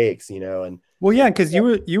different takes, and well, yeah, because you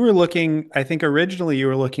were looking, I think originally you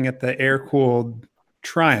were looking at the air-cooled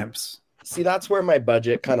Triumphs. See, that's where my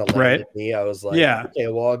budget kind of landed me. I was like, Yeah. okay,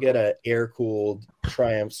 well, I'll get an air-cooled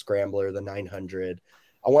Triumph Scrambler, the 900.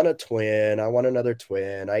 I want a twin. I want another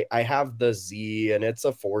twin. I have the Z, and it's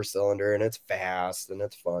a 4-cylinder, and it's fast, and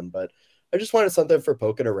it's fun. But I just wanted something for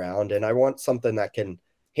poking around, and I want something that can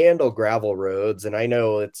handle gravel roads. And I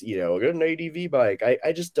know it's, an ADV bike.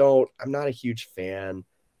 I just don't. I'm not a huge fan.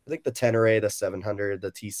 I think the Tenere, the 700,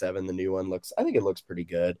 the T7, the new one I think it looks pretty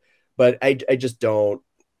good. But I just don't.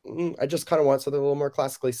 I just kind of want something a little more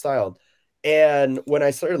classically styled. And when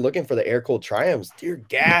I started looking for the air-cooled Triumphs, dear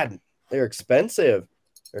gad, they're expensive.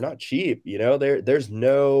 They're not cheap, you know. There's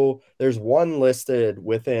one listed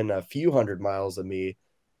within a few hundred miles of me,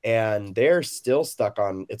 and they're still stuck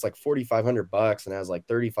on, it's like $4,500 and has like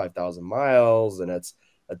 35,000 miles, and it's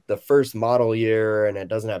the first model year, and it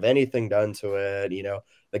doesn't have anything done to it. You know,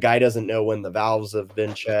 the guy doesn't know when the valves have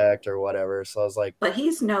been checked or whatever. So I was like, but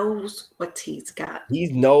he knows what he's got. He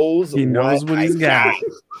knows what he's got.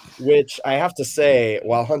 Which I have to say,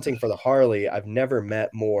 while hunting for the Harley, I've never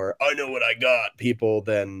met more "I know what I got" people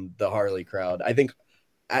than the Harley crowd. I think,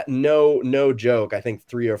 no joke, I think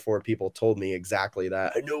 3 or 4 people told me exactly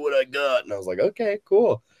that. I know what I got, and I was like, okay,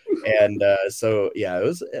 cool. And so yeah, it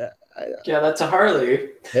was. Yeah, that's a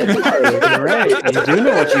Harley. Right, you do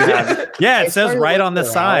know what you have. Yeah, it says right on the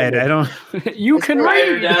side. I don't. You can Ride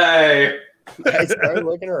or ride. die. I started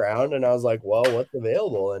looking around, and I was like, well, what's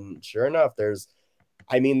available? And sure enough, there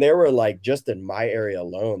were like, just in my area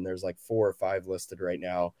alone, there's like 4 or 5 listed right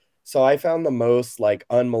now. So I found the most like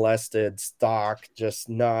unmolested stock, just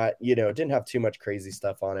not, didn't have too much crazy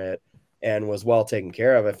stuff on it, and was well taken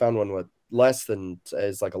care of. I found one with less than,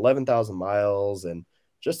 is like 11,000 miles and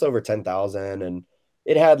just over 10,000. And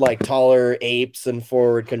it had like taller apes and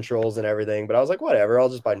forward controls and everything. But I was like, whatever, I'll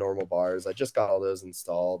just buy normal bars. I just got all those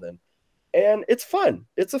installed, and it's fun.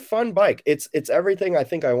 It's a fun bike. It's everything I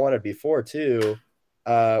think I wanted before too,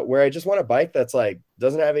 where I just want a bike that's like,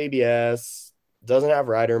 doesn't have ABS, doesn't have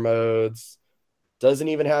rider modes, doesn't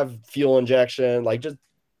even have fuel injection, like just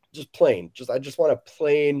plain. I just want a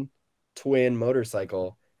plain twin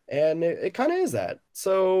motorcycle, and it kind of is that.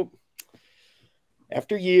 So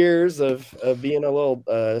after years of being a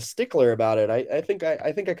little stickler about it, I think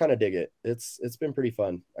I kind of dig it. It's been pretty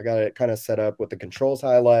fun. I got it kind of set up with the controls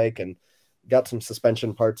I like, and got some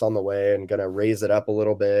suspension parts on the way, and gonna raise it up a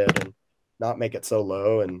little bit and not make it so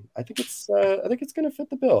low. And I think it's gonna fit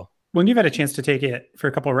the bill. Well, you've had a chance to take it for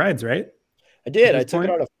a couple of rides, right? I did. I took it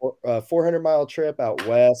on a 400-mile trip out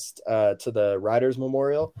west to the Riders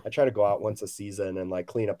Memorial. I try to go out once a season and like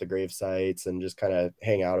clean up the grave sites and just kind of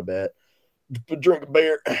hang out a bit, drink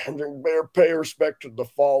beer, pay respect to the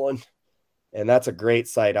fallen. And that's a great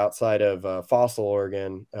site outside of Fossil,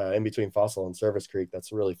 Oregon, in between Fossil and Service Creek.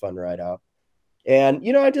 That's a really fun ride out. And,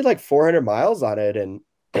 I did like 400 miles on it, and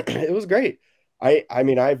it was great. I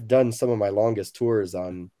mean, I've done some of my longest tours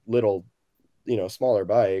on little, smaller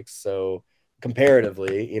bikes. So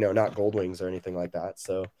comparatively, not Goldwings or anything like that.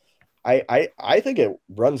 So I think it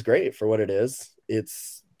runs great for what it is.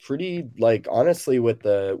 It's pretty, like, honestly, with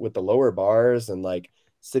the lower bars and like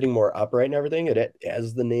sitting more upright and everything, it,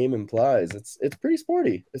 as the name implies, it's pretty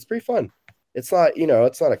sporty. It's pretty fun. It's not,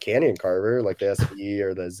 it's not a Canyon Carver like the SV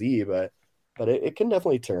or the Z, but it can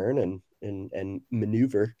definitely turn and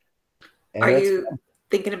maneuver. And are you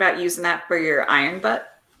thinking about using that for your iron butt?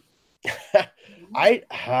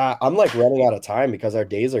 I'm like running out of time because our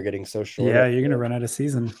days are getting so short. Yeah, you're gonna run out of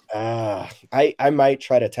season. I might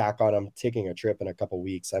try to tack on. I'm taking a trip in a couple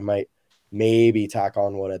weeks. I might maybe tack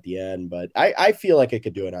on one at the end, but I feel like I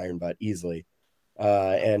could do an iron butt easily,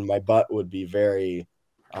 and my butt would be very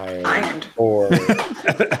ironed. Or I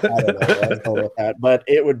don't know with that, but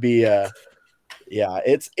it would be yeah,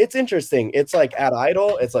 it's interesting. It's like at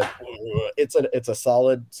idle, it's like it's a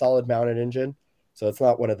solid mounted engine. So it's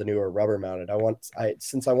not one of the newer rubber mounted.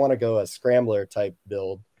 Since I want to go a scrambler type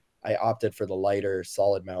build, I opted for the lighter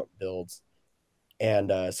solid mount builds.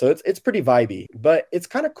 And so it's pretty vibey, but it's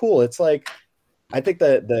kind of cool. It's like, I think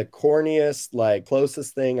the corniest, like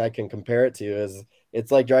closest thing I can compare it to is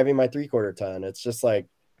it's like driving my 3/4 ton. It's just like,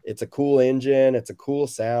 it's a cool engine. It's a cool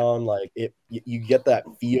sound. Like you get that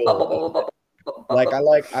feel. Like I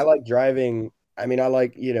like driving. I mean, I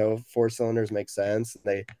like, 4 cylinders make sense.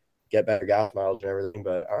 They get better gas mileage and everything,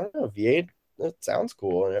 but I don't know, V8, it sounds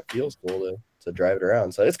cool and it feels cool to drive it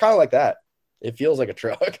around. So it's kind of like that. It feels like a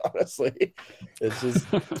truck, honestly. It's just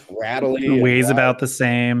rattly. It weighs about the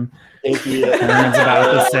same. Thank you. Turns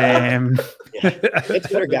about the same. Yeah. It's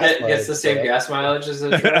better gas mileage. Gets the same gas mileage as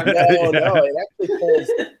a truck. No, it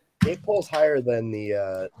actually pulls higher than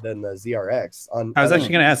the ZRX. I was actually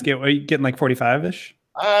going to ask you, are you getting like 45-ish?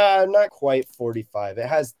 Not quite 45. It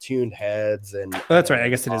has tuned heads and that's right. I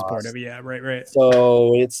guess it is part of it. Yeah, right.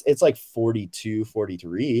 So it's like 42,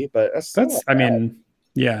 43, but that's I mean,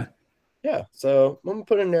 yeah. Yeah. So I'm gonna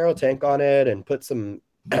put a narrow tank on it and put an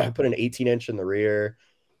 18-inch in the rear,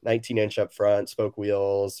 19-inch up front, spoke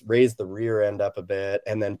wheels, raise the rear end up a bit,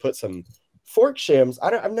 and then put some fork shims.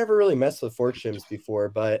 I've never really messed with fork shims before,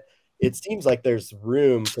 but it seems like there's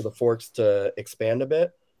room for the forks to expand a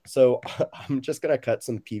bit. So I'm just going to cut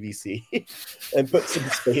some PVC and put some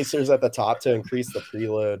spacers at the top to increase the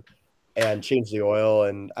preload. and change the oil.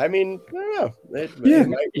 And I mean, I don't know. Yeah.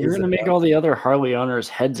 You're gonna make all the other Harley owners'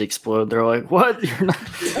 heads explode. They're like, "What? You're not.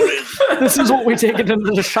 This is what we take it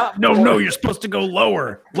into the shop." No, you're supposed to go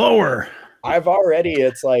lower.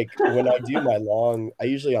 It's like when I do my I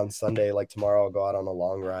usually on Sunday, like tomorrow, I'll go out on a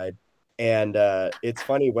long ride. And it's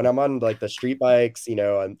funny when I'm on like the street bikes,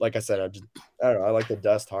 and like I said, I don't know, I like to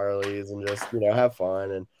dust Harleys and just, have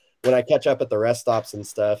fun. And when I catch up at the rest stops and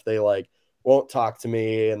stuff, they like won't talk to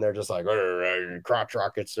me and they're just like, crotch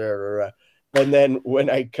rockets. And then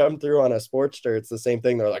when I come through on a Sportster, it's the same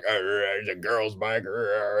thing. They're like, it's a girl's bike,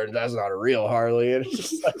 and that's not a real Harley. And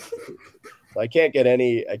it's just like, I can't get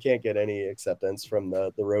any acceptance from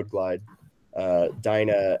the Road Glide.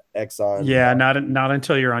 Dyna Exxon. Yeah, not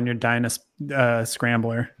until you're on your Dyna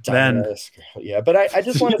Scrambler. Then yeah, but I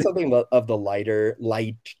just wanted something of the lighter.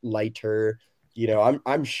 I'm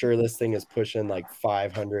sure this thing is pushing like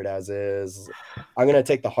 500 as is. I'm gonna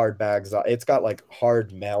take the hard bags off. It's got like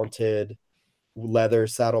hard mounted leather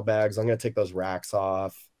saddlebags. I'm gonna take those racks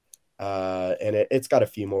off. And it's got a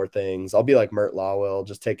few more things. I'll be like Mert Lawwell,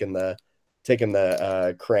 just taking the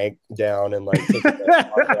crank down and like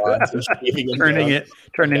turning it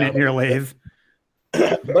in your lathe.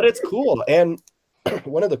 But it's cool. And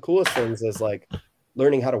one of the coolest things is like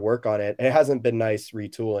learning how to work on it. It hasn't been nice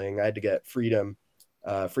retooling. I had to get Freedom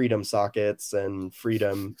sockets and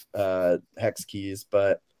Freedom hex keys,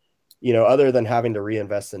 but other than having to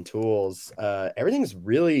reinvest in tools, everything's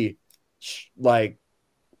really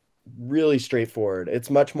really straightforward. It's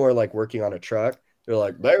much more like working on a truck. They're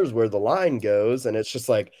like, there's where the line goes. And it's just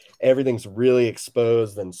like everything's really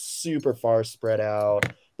exposed and super far spread out.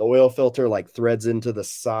 The oil filter like threads into the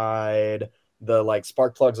side. The like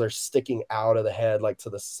spark plugs are sticking out of the head, like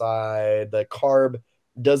to the side. The carb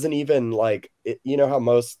doesn't even like, how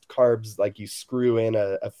most carbs, like you screw in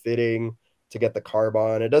a fitting to get the carb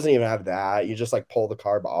on. It doesn't even have that. You just like pull the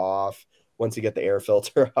carb off once you get the air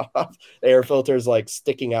filter off. The air filter is like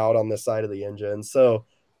sticking out on the side of the engine. So,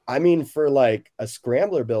 I mean, for like a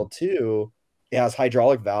scrambler build too, it has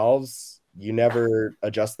hydraulic valves. You never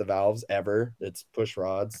adjust the valves ever. It's push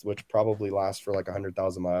rods, which probably last for like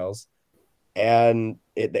 100,000 miles. And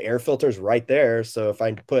the air filter is right there. So if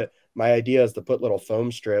my idea is to put little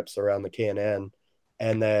foam strips around the K&N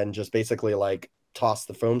and then just basically like toss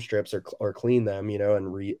the foam strips or clean them,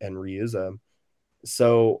 and reuse them.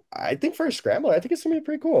 So I think for a scrambler, I think it's gonna be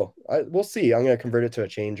pretty cool. We'll see. I'm gonna convert it to a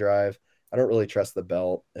chain drive. I don't really trust the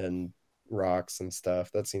belt and rocks and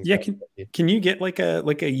stuff. That seems Can you get like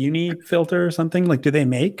a uni filter or something? Like, do they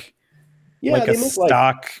make like a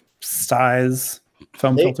stock size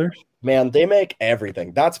foam filter? Man, they make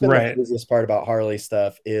everything. That's been the busiest part about Harley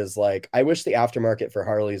stuff is like, I wish the aftermarket for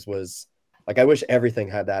Harleys was like, I wish everything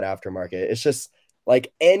had that aftermarket. It's just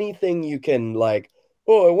like anything you can like,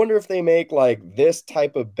 oh, I wonder if they make like this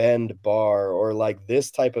type of bend bar or like this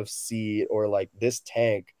type of seat or like this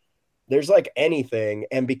tank. There's like anything.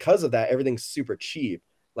 And because of that, everything's super cheap.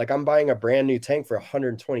 Like I'm buying a brand new tank for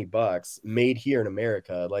 $120 made here in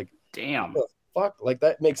America. Like, damn, fuck, like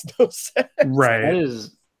that makes no sense. Right. That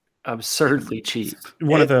is absurdly cheap.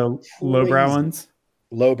 One of the lowbrow ones.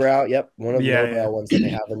 Lowbrow, yep. One of the lowbrow ones that they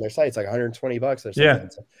have in their sites, like $120 or something. Yeah.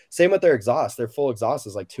 Same with their exhaust. Their full exhaust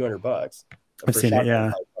is like $200. I've seen it,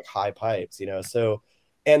 yeah. Like high pipes, So,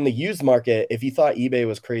 and the used market, if you thought eBay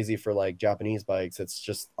was crazy for like Japanese bikes, it's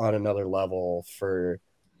just on another level for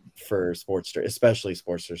Sportster, especially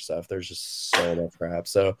Sportster stuff. There's just so much crap.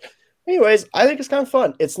 So, anyways, I think it's kind of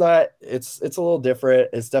fun. It's a little different.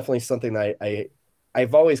 It's definitely something that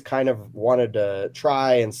I've always kind of wanted to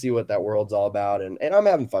try and see what that world's all about, and I'm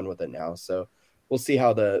having fun with it now. So we'll see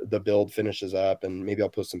how the build finishes up, and maybe I'll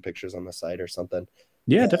post some pictures on the site or something.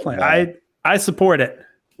 Yeah, definitely. I support it.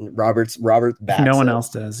 Robert backs no one it. else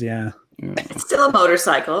does. Yeah, it's still a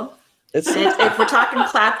motorcycle. If we're talking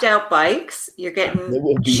clapped out bikes, you're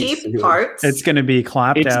getting cheap parts. It's going to be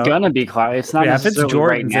clapped out. It's going to be clapped. It's not if it's Jordans,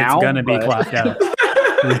 right now, it's going to be clapped out.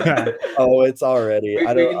 Yeah. Oh, it's already. We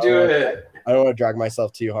can do it. I don't want to drag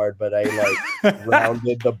myself too hard, but I like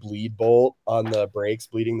rounded the bleed bolt on the brakes,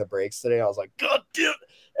 bleeding the brakes today. I was like, God damn.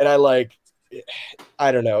 And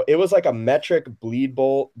I don't know. It was like a metric bleed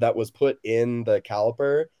bolt that was put in the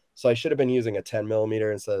caliper. So I should have been using a 10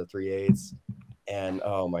 millimeter instead of 3/8. And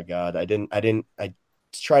oh my God, I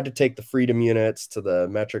tried to take the Freedom units to the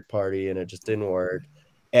metric party and it just didn't work.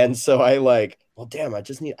 And so I well, damn, I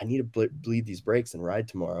need to bleed these brakes and ride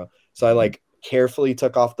tomorrow. So I carefully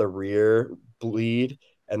took off the rear bleed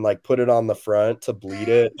and put it on the front to bleed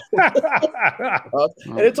it.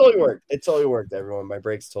 And it totally worked. It totally worked, everyone. My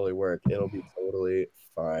brakes totally work. It'll be totally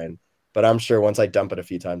fine. But I'm sure once I dump it a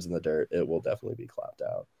few times in the dirt, it will definitely be clapped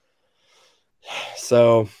out.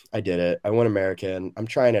 So I did it. I went American. I'm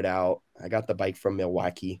trying it out. I got the bike from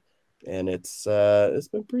Milwaukee, and it's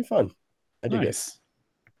been pretty fun. I dig it.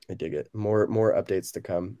 I dig it. More updates to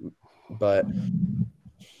come. But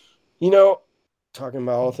talking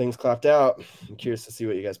about all things clapped out, I'm curious to see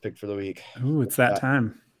what you guys picked for the week. Ooh, it's that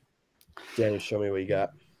time. Danny, show me what you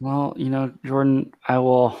got. Well, Jordan, I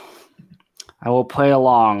will play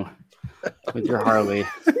along with your Harley.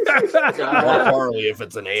 Harley if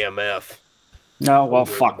it's an AMF. No, well,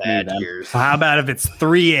 fuck me then. Well, how about if it's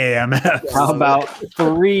 3 AMF? How about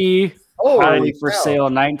 3 Harley for sale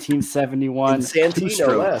 1971 in Santee,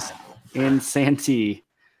 no less. In Santee.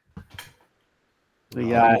 We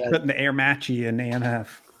got putting the Air Matchy in AMF.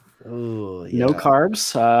 Oh, yeah. No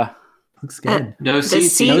carbs. Looks good. No The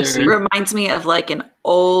seat reminds me of like an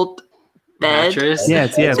old bed. Mattress. Yeah,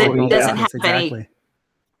 It doesn't have exactly.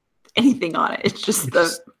 anything on it. It's just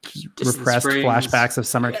Just repressed springs. flashbacks of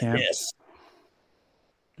summer camp. Yes.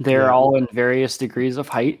 They're all in various degrees of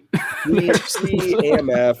height. Three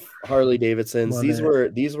AMF Harley Davidsons.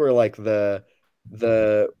 Love These were like the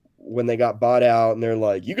when they got bought out, and they're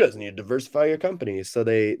like, you guys need to diversify your company. So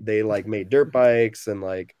they like made dirt bikes and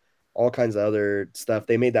like all kinds of other stuff.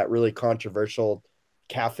 They made that really controversial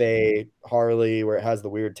cafe Harley where it has the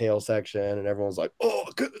weird tail section, and everyone's like, "Oh,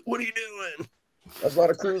 what are you doing? That's not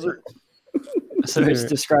a cruiser." So it's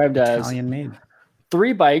described as Italian made.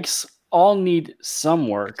 3 bikes, all need some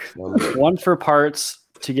work. One for parts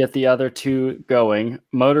to get the other 2 going.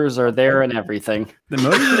 Motors are there and everything. The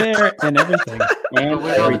motor's there and everything. And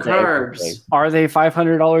Without carbs. Are they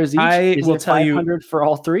 $500 each? I will tell you- $500 for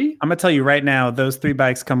all 3? I'm gonna tell you right now, those 3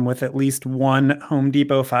 bikes come with at least one Home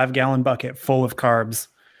Depot 5-gallon bucket full of carbs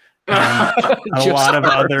and a lot of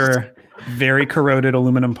other very corroded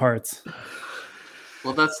aluminum parts.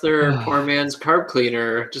 Well, that's their poor man's carb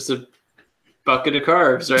cleaner. Just a bucket of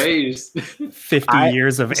carbs, right? You just 50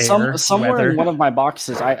 years of air. Somewhere weather. in one of my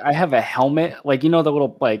boxes, I have a helmet, like the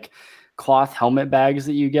little like cloth helmet bags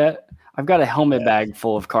that you get. I've got a helmet bag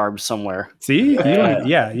full of carbs somewhere. See, you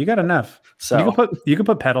got enough. So you can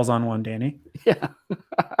put pedals on one, Danny. yeah,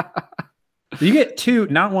 You get 2,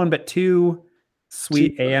 not 1, but 2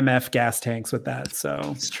 sweet AMF gas tanks with that. So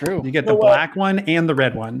it's true. you get the black one and the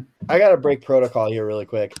red one. I gotta break protocol here really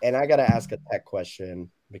quick, and I gotta ask a tech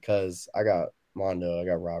question because I got Mondo, I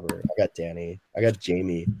got Robert, I got Danny, I got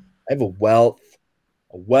Jamie. I have a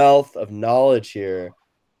wealth of knowledge here.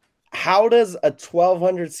 How does a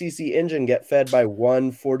 1200cc engine get fed by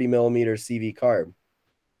one 40 millimeter CV carb?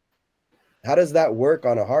 How does that work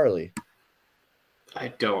on a Harley? I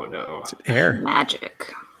don't know. Air.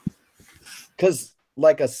 Magic. Because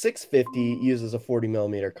like a 650 uses a 40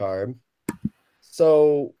 millimeter carb.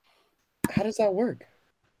 So how does that work?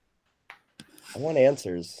 I want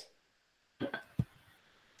answers.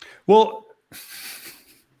 Well,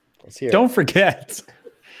 Let's hear it. don't forget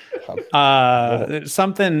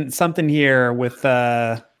something here with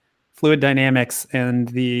fluid dynamics and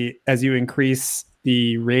as you increase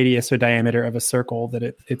the radius or diameter of a circle,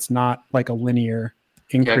 that it's not like a linear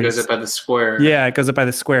increase. Yeah, it goes up by the square. Yeah, it goes up by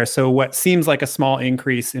the square. So what seems like a small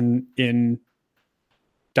increase in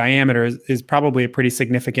diameter is probably a pretty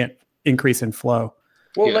significant increase in flow.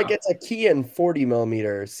 Well, Yeah. like it's a Kian 40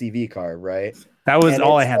 millimeter CV carb, right? That was And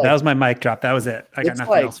all I it's had. like- That was my mic drop. That was it. I got it's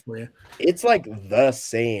nothing like- else for you. It's like the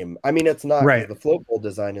same. I mean, it's not 'cause Right. the float bowl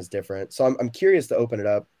design is different. So I'm curious to open it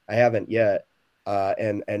up. I haven't yet,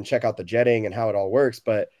 and check out the jetting and how it all works.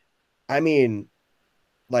 But I mean,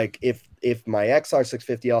 like if my XR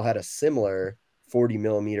 650L had a similar 40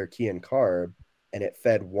 millimeter Kian carb and it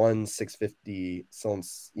fed one 650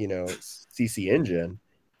 cc engine.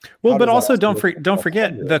 Well, How but does that also also don't work?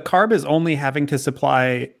 forget the carb is only having to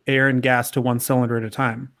supply air and gas to one cylinder at a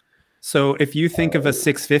time. So if you think of a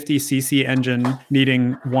 650cc engine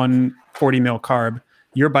needing one 40 mil carb,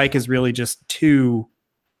 your bike is really just 2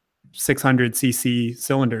 600cc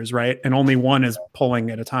cylinders, right? And only one is pulling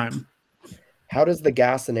at a time. How does the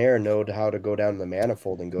gas and air know how to go down the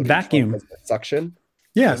manifold and go to each Vacuum. one? Is it suction?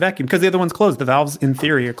 Yeah, vacuum, because the other one's closed. The valves, in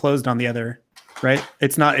theory, are closed on the other, right?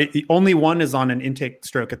 It's not. Only one is on an intake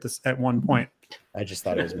stroke at one point. I just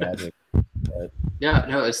thought it was magic. Yeah,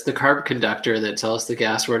 no, it's the carb conductor that tells the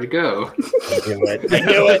gas where to go. I knew it.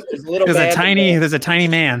 There's a little There's man a tiny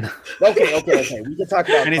man, Okay. We can talk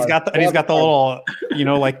about. and he's got the little,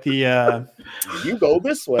 like the You go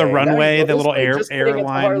this way. the Now runway, you go the this little way. Just kidding, it's a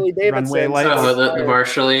airline Harley-Davidson. runway lights. Oh, the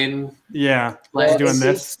marshalling. Yeah, Well, he's doing in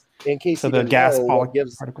this. In case So you the didn't gas know,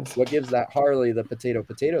 particles. what gives that Harley the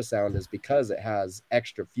potato sound is because it has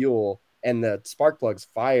extra fuel and the spark plugs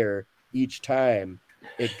fire each time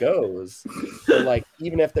it goes. So like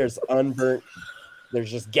even if there's unburnt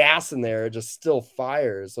there's just gas in there, it just still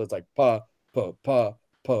fires. So it's like pa pa pa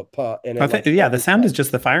pa pa. And it, the sound is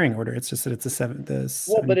just the firing order. It's just that it's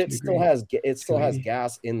but it still has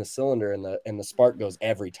gas in the cylinder, and the spark goes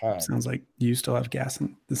every time. Sounds like you still have gas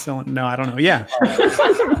in the cylinder. No, I don't know. Yeah,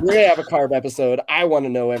 we have a carb episode. I want to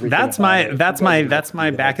know everything. That's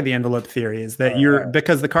my back of the envelope theory is that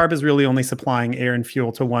because the carb is really only supplying air and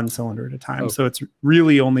fuel to one cylinder at a time, so it's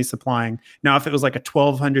really only supplying. Now, if it was like a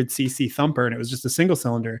 1200 cc thumper and it was just a single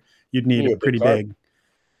cylinder, you'd need a pretty big.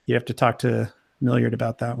 You'd have to talk to Milliard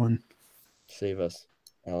about that one. Save us,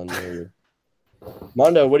 Alan Milliard.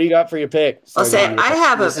 Mondo, what do you got for your pick? I'll say I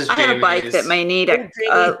have a bike that may need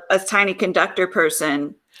a tiny conductor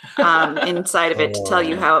person inside of it to tell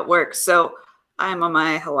you how it works. So I'm on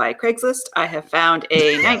my Hawaii Craigslist. I have found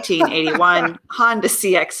a 1981 Honda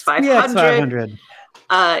CX500.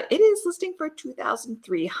 It is listing for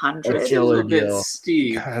 $2,300. It's a little bit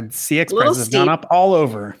steep. God, CX prices have gone up all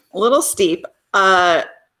over. A little steep.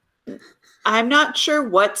 I'm not sure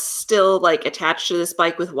what's still like attached to this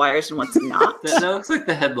bike with wires and what's not. That looks like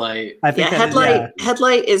the headlight. I think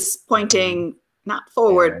headlight is pointing not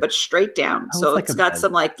forward but straight down. So it's got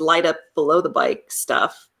some like light up below the bike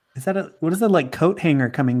stuff. Is that what is that like coat hanger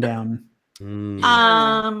coming down?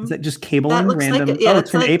 Is that just cabling random? Like it's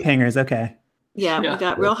from ape hangers. Okay. Yeah, we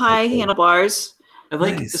got real high handlebars.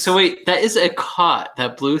 So wait, that is a cot.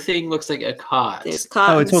 That blue thing looks like a cot. There's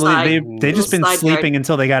cot. Totally. They just been sleeping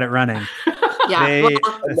until they got it running. Yeah.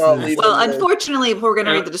 Well, unfortunately, if we're going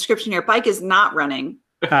to read the description here, bike is not running.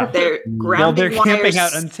 They're grounding wires. Camping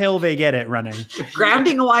out until they get it running.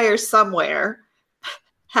 Grounding a wire somewhere.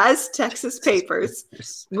 Has Texas papers.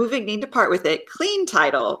 Moving need to part with it. Clean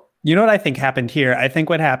title. You know what I think happened here? I think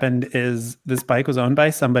what happened is this bike was owned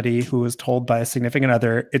by somebody who was told by a significant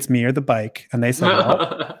other, it's me or the bike. And they said,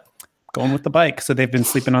 well, going with the bike. So they've been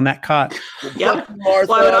sleeping on that cot. Yep.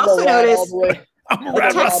 Well, I would also notice I'm all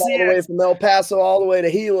the way from El Paso all the way to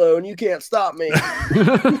Hilo, and you can't stop me.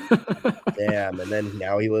 Damn. And then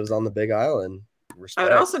now he lives on the Big Island. Respect. I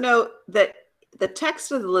would also note that the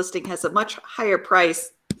text of the listing has a much higher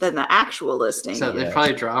price than the actual listing. So they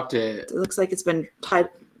probably dropped it. It looks like it's been tied.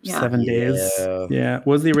 Yeah. 7 days. Yeah. What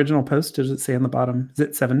was the original post? Does it say on the bottom? Is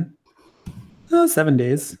it 7? 7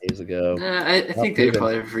 days. Days ago. I think they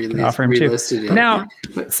probably have relisted it. Now,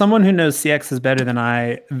 someone who knows CX is better than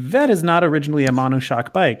I, that is not originally a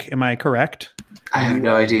monoshock bike. Am I correct? I have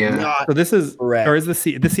no idea. So this is correct. Or is the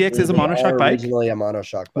CX is a monoshock bike? Originally a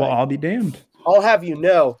monoshock bike. Well, I'll be damned. I'll have you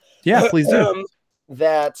know. Yeah, please do.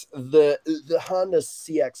 That the Honda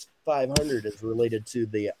CX500 is related to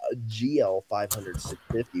the GL 500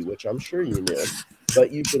 650, which I'm sure you knew. But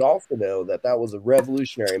you should also know that was a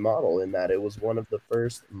revolutionary model in that it was one of the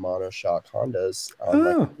first monoshock Hondas on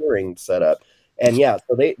the touring setup. And yeah,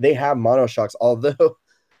 so they have monoshocks, although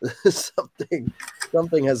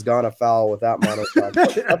something has gone afoul with that monoshock.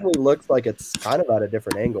 It definitely looks like it's kind of at a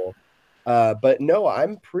different angle. But no,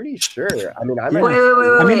 I'm pretty sure. I mean,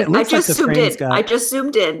 wait. I just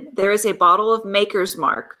zoomed in. There is a bottle of Maker's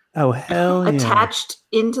Mark. Oh, hell yeah. Attached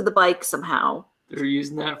into the bike somehow. They're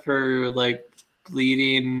using that for like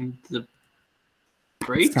bleeding the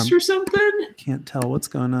brakes or something? Can't tell what's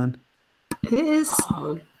going on. It is.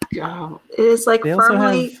 Oh, God. It is like they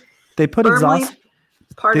firmly. They put exhaust.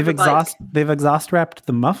 They've exhaust wrapped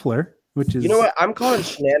the muffler. Which is, you know what? I'm calling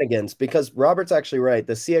shenanigans because Robert's actually right.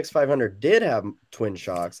 The CX500 did have twin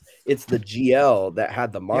shocks. It's the GL that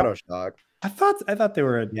had the monoshock. I thought they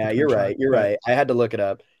were. Yeah, you're right. You're right. I had to look it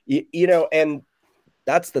up. You know, and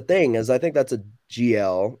that's the thing is I think that's a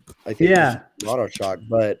GL. I think it's monoshock,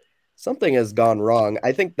 but something has gone wrong.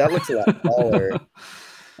 I think that looks a lot taller.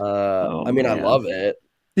 I mean, man. I love it.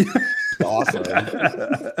 It's awesome.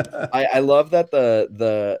 I love that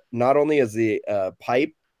the not only is the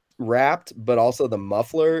pipe wrapped, but also the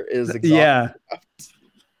muffler is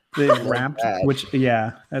they wrapped, which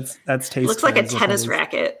that's tasteful. Looks like a tennis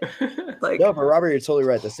racket. No, but Robert, you're totally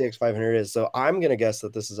right. The CX500 is. So I'm gonna guess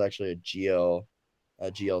that this is actually a GL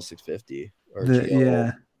 650 or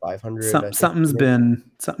GL 500. Something's been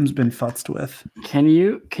futzed with. Can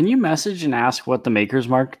you message and ask what the Maker's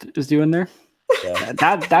Mark is doing there? Yeah.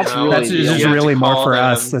 That's really more for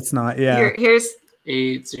us. That's not. Yeah. Here's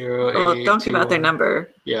 8082. Well, don't give out their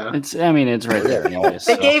number. Yeah, it's right there.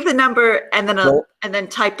 They gave the number and then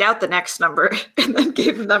typed out the next number and then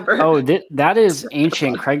gave the number. Oh, that is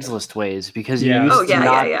ancient Craigslist ways because you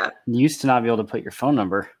used to not be able to put your phone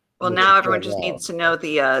number. Well, now everyone just needs to know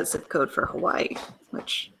the zip code for Hawaii,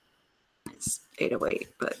 which is 808.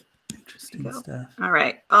 But interesting stuff. All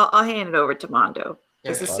right, I'll hand it over to Mondo.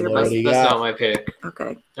 That's not my pick.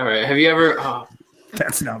 Okay. All right. Have you ever?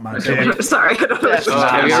 That's not my pick. Sorry, I don't know.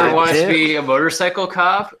 Have you ever wanted to be a motorcycle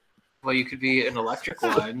cop? Well, you could be an electric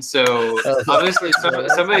one. So obviously,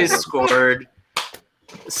 somebody scored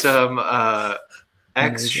some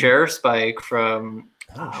ex-sheriff's bike from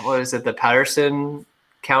what is it? The Patterson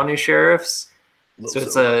County Sheriff's. So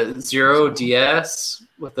it's a 0DS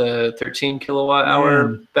with a 13 kilowatt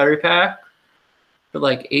hour battery pack for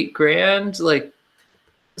like $8,000. Like,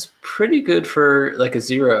 it's pretty good for like a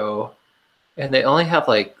zero, and they only have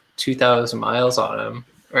like 2,000 miles on them.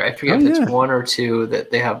 Or I forget if it's one or two that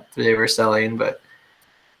they were selling, but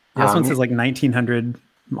this one says like 1,900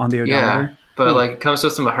 on the odometer. Yeah, but like it comes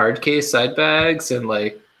with some hard case side bags and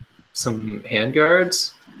like some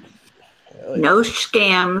handguards. No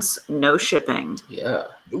scams, no shipping. Yeah.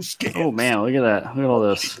 No scams. Oh man, look at that! Look at all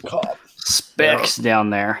those specs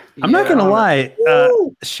down there. I'm not gonna lie.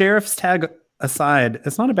 Sheriff's tag aside,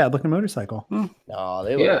 it's not a bad looking motorcycle. No,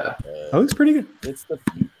 they look good. It looks pretty good. It's the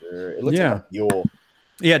future. It looks like a mule.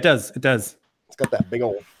 Yeah, it does. It does. It's got that big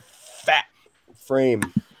old fat frame.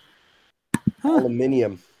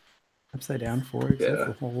 Aluminium. Upside down forward.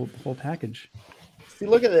 The whole package. See,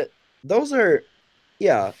 look at it. Those are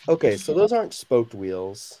okay, so those aren't spoked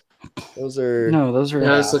wheels. Those are those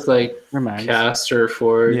look like cast or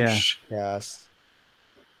forged. Yeah. Cast.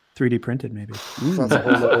 3D printed, maybe. That's a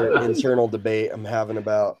whole other internal debate I'm having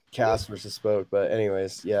about cast versus spoke. But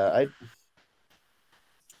anyways,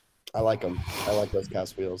 I like them. I like those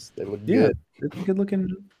cast wheels. They look good. They're good looking.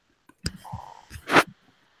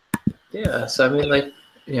 Yeah, so I mean, like,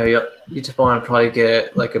 you just want to probably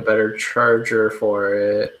get like a better charger for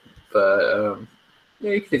it, but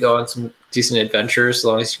you could go on some decent adventures as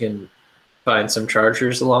long as you can find some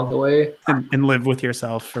chargers along the way and live with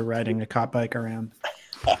yourself for riding a cop bike around.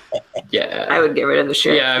 Yeah, I would get rid of the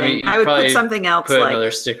sheriff. Yeah, I mean, I would put something else. Put like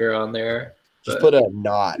another sticker on there. Just put a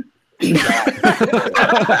knot. Well,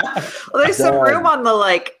 there's some room on the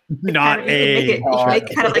not make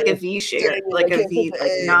kind of like a V shape, like a V,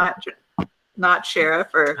 like not sheriff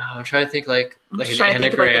or. I'm trying to think like an anagram.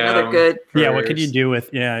 Think of like another good. What could you do with?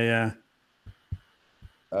 Yeah.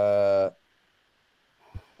 That's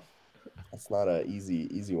not an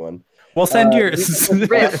easy one. Well, send your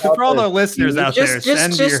for all the listeners out there.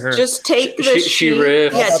 Just take the sheet.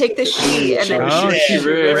 Yeah, take the sheet and then she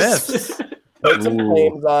riffs. Put some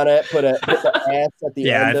flames on it. Put the S at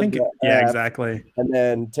the end. Of the F, exactly. And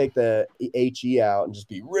then take the HE out and just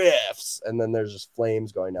be riffs. And then there's just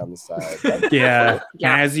flames going down the side. Yeah.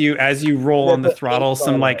 As you roll on the throttle,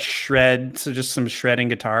 some shred. So just some shredding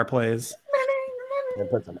guitar plays. And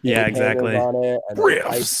put some exactly on it. And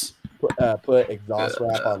riffs. Put exhaust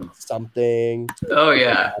wrap on something. Oh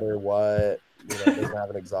yeah. No matter what. It doesn't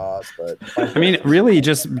have an exhaust, but I mean, really,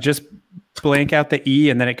 just blank out the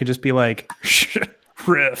E, and then it could just be like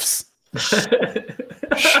riffs.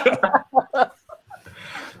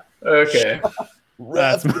 Okay.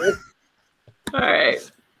 That's all right.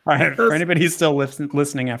 For anybody who's still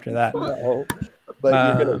listening after that. No,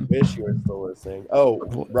 but you're gonna wish you were still listening.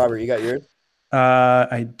 Oh, Robert, you got yours?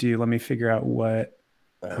 I do. Let me figure out what.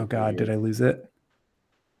 Oh God, did I lose it?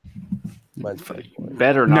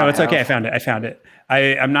 Better not. No, it's okay. I found it.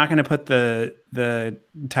 I'm not going to put the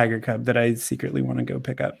Tiger Cub that I secretly want to go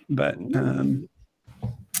pick up, but I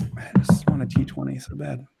just want a T20 so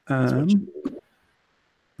bad. Let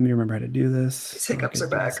me remember how to do this. These hiccups are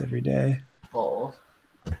back every day. Oh,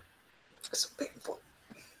 so painful.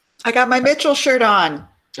 I got my Mitchell shirt on.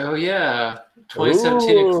 Oh yeah,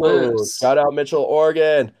 2017 Eclipse. Shout out Mitchell,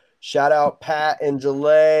 Oregon. Shout out Pat and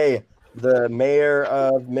Jalay, the mayor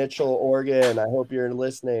of Mitchell, Oregon. I hope you're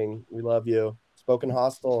listening. We love you.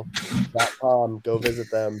 SpokenHostel.com. Go visit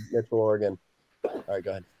them, Mitchell, Oregon. All right,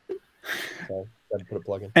 go ahead. Okay, gotta put a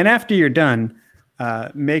plug in. And after you're done,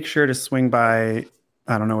 make sure to swing by.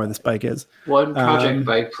 I don't know where this bike is. One project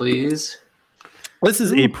bike, please. This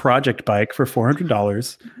is a project bike for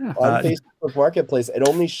 $400. On Facebook Marketplace, it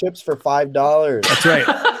only ships for $5. That's right.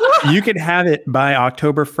 You could have it by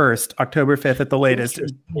October 1st, October 5th at the latest.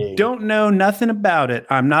 Don't know nothing about it.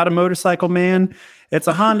 I'm not a motorcycle man. It's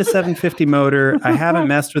a Honda 750 motor. I haven't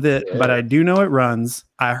messed with it, but I do know it runs.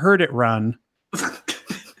 I heard it run.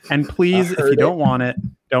 And please, if you don't want it,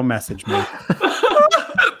 don't message me.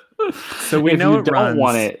 So we know it runs. If you don't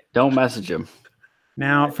want it, don't message him.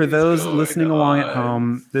 Now, for those listening along at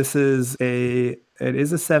home, it is a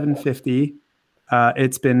 750.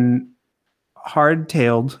 It's been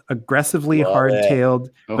hard-tailed, aggressively hard-tailed,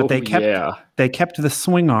 but they kept the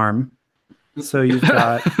swing arm. So you've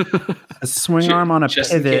got a swing arm on a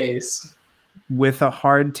pivot with a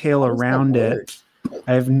hard tail around it.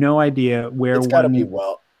 I have no idea where it's got to be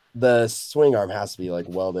weld. the swing arm has to be like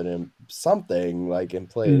welded in something like in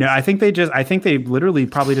place. No, I think they literally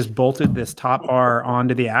probably just bolted this top bar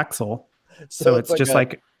onto the axle. So it's just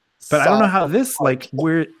like, but I don't know how this, like,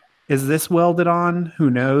 where is this welded on? Who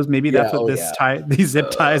knows? Maybe that's what these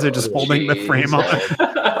zip ties are just holding the frame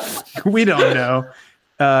on. We don't know.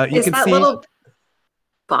 You can see little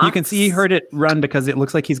box? You can see he heard it run because it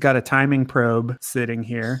looks like he's got a timing probe sitting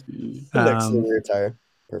here. Next to the rear tire.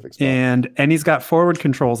 Perfect spot. And he's got forward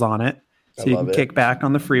controls on it. So you can kick back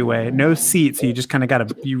on the freeway. No seat, so you just kind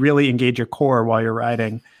of you really engage your core while you're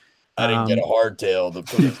riding. I didn't get a hardtail to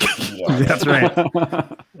put That's right.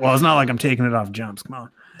 Well, it's not like I'm taking it off jumps. Come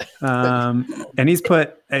on. And he's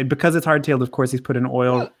put, because it's hardtailed, of course, he's put an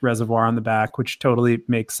oil reservoir on the back, which totally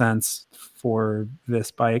makes sense for this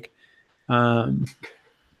bike.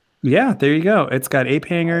 Yeah, there you go. It's got ape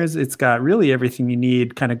hangers. It's got really everything you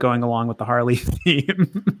need kind of going along with the Harley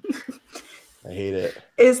theme. I hate it.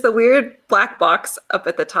 Is the weird black box up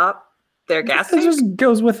at the top their gas tank? It just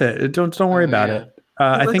goes with it. Don't worry about it.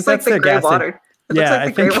 I think that's like the gray gas water. It looks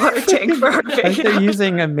like the gray water tank for our I think they're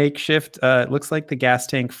using a makeshift. It looks like the gas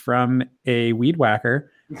tank from a weed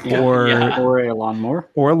whacker or a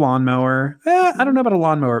lawnmower. Or a lawnmower. I don't know about a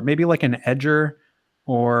lawnmower. Maybe like an edger,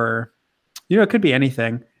 or it could be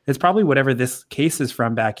anything. It's probably whatever this case is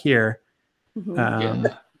from back here.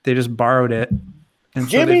 They just borrowed it. And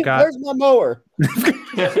Jimmy, where's my mower?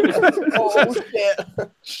 Oh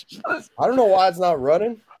shit! I don't know why it's not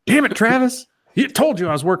running. Damn it, Travis! He told you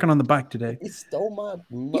I was working on the bike today. He stole my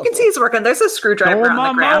mower. You can see he's working. There's a screwdriver on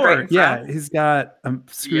the ground right in front. Yeah, he's got a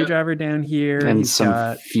screwdriver down here. And he's some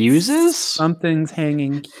got fuses. Something's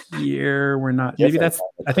hanging here. We're not. Maybe that's.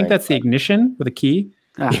 I think that's the ignition with a key.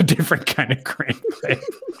 A different kind of crank.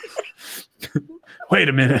 Wait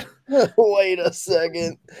a minute. Wait a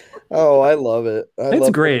second. Oh, I love it. It's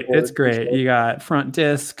great. It's great. You got front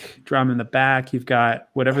disc, drum in the back. You've got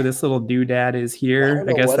whatever this little doodad is here.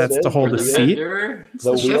 I guess that's to hold the seat.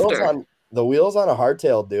 The wheels on a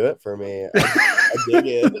hardtail do it for me. I dig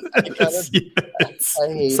it.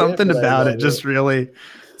 I hate something about it just really.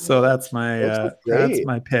 So that's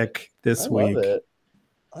my pick this week.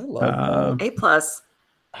 I love it. A+.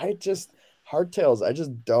 Hardtails, I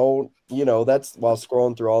just don't, that's while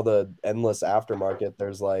scrolling through all the endless aftermarket,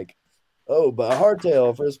 there's like, oh, but a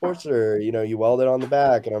hardtail for a Sportster, you weld it on the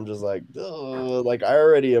back, and I'm just like, ugh, like I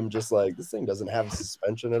already am just like, this thing doesn't have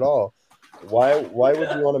suspension at all. Why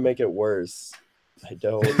would you want to make it worse? I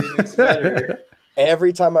don't.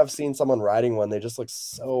 Every time I've seen someone riding one, they just look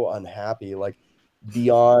so unhappy, like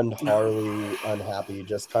beyond Harley unhappy,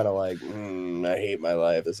 just kind of like, I hate my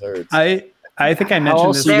life. This hurts. I think I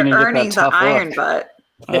mentioned this. They're earning the iron butt.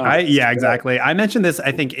 Exactly. I mentioned this,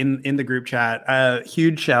 I think, in the group chat.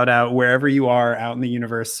 Huge shout out wherever you are out in the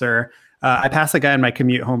universe, sir. I pass a guy on my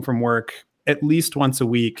commute home from work at least once a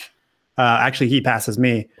week. Actually, he passes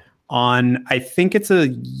me on, I think it's a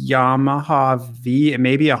Yamaha V. It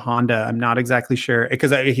may be a Honda. I'm not exactly sure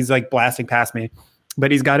because he's like blasting past me.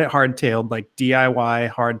 But he's got it hardtailed, like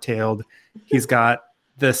DIY hardtailed. He's got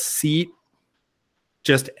the seat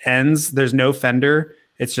just ends. There's no fender.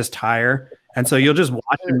 It's just tire. And so you'll just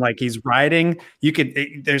watch him like he's riding.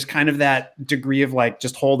 There's kind of that degree of like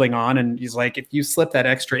just holding on. And he's like, if you slip that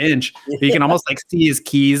extra inch, you can almost like see his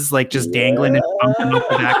keys like just dangling and bumping up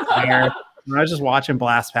the back tire. And I just watch him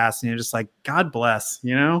blast past and you're just like, God bless,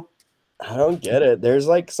 I don't get it. There's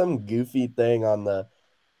like some goofy thing on the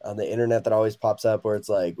internet that always pops up where it's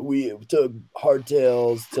like, we took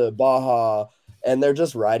hardtails to Baja, and they're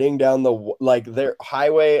just riding down their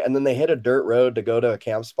highway, and then they hit a dirt road to go to a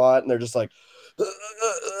camp spot, and they're just like,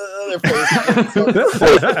 their face.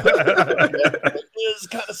 This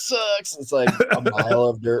kind of sucks. It's like a mile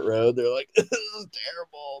of dirt road. They're like, this is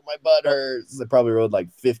terrible. My butt hurts. They probably rode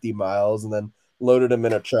like 50 miles and then loaded them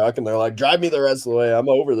in a truck, and they're like, drive me the rest of the way. I'm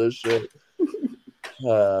over this shit.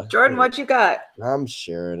 Jordan, what you got? I'm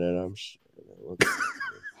sharing it.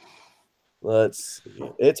 Let's see.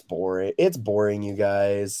 It's boring. It's boring, you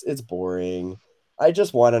guys. It's boring. I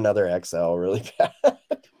just want another XL really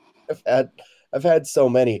bad. I've had so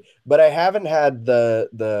many, but I haven't had the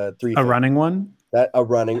 350. A running one?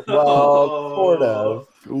 Sort of.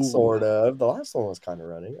 The last one was kind of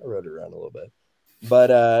running. I rode it around a little bit. But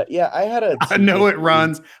I had a. I know it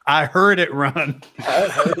runs. I heard it run.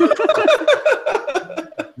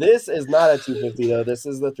 This is not a 250 though. This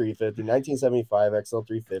is the 350, 1975 XL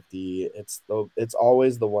 350. It's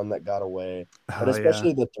always the one that got away, but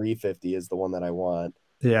especially the 350 is the one that I want.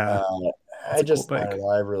 Yeah, I don't know.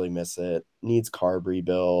 I really miss it. Needs carb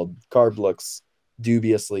rebuild. Carb looks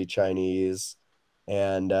dubiously Chinese,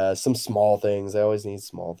 and some small things. I always need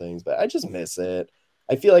small things, but I just miss it.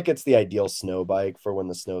 I feel like it's the ideal snow bike for when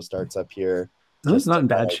the snow starts up here. It's not in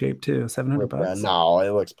bad shape too. $700. No, it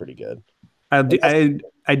looks pretty good.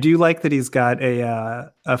 I do like that he's got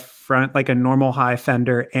a front, like a normal high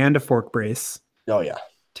fender and a fork brace. Oh yeah,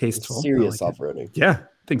 tasteful. Serious off-roading. Yeah,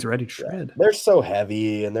 things are ready to shred. They're so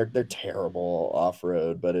heavy and they're terrible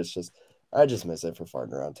off-road, but it's just I just miss it for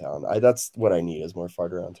farting around town. That's what I need is more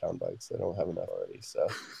fart around town bikes. I don't have enough already. So,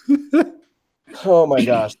 oh my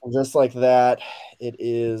gosh, just like that, it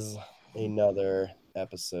is another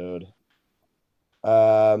episode.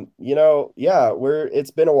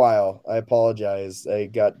 It's been a while. I apologize. I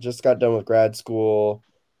just got done with grad school.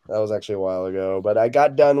 That was actually a while ago, but I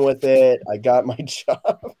got done with it. I got my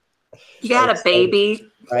job. You got a baby.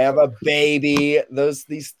 I have a baby.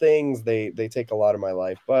 These things they take a lot of my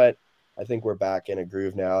life, but I think we're back in a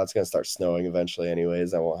groove now. It's gonna start snowing eventually,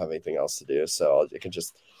 anyways. I won't have anything else to do, so I can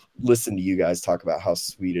just listen to you guys talk about how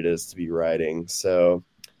sweet it is to be riding. So.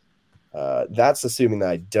 That's assuming that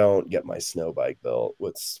I don't get my snow bike built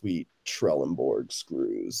with sweet Trelleborg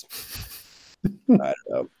screws. I don't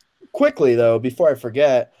know. Quickly, though, before I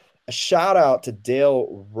forget, a shout out to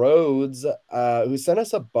Dale Rhodes, who sent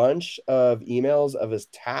us a bunch of emails of his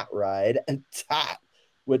TAT ride, and TAT,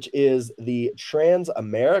 which is the Trans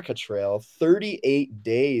America Trail. 38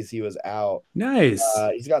 days he was out. Nice.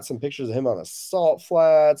 He's got some pictures of him on the salt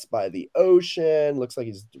flats by the ocean. Looks like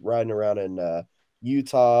he's riding around in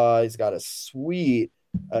Utah. He's got a sweet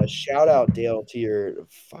shout out, Dale, to your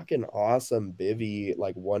fucking awesome bivy,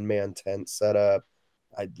 like one-man tent setup.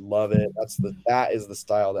 I love it. That is the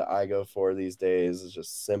style that I go for these days. It's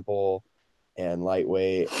just simple and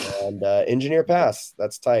lightweight and engineer pass.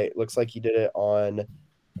 That's tight. Looks like he did it on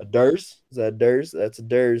a Durs. Is that a Durs? That's a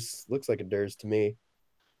Durs. Looks like a Durs to me.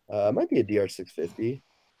 Might be a DR650.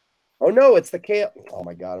 Oh no, it's the KL. Oh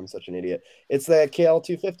my god, I'm such an idiot. It's the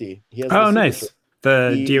KL250. He has nice.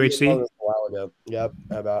 The DOHC. A while ago. Yep,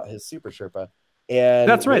 about his Super Sherpa. And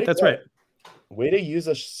that's right. That's right. Way to use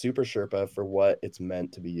a Super Sherpa for what it's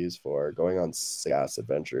meant to be used for, going on gas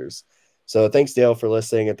adventures. So thanks, Dale, for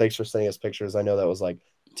listening, and thanks for sending us pictures. I know that was like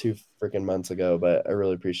 2 freaking months ago, but I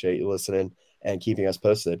really appreciate you listening and keeping us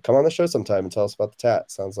posted. Come on the show sometime and tell us about the TAT.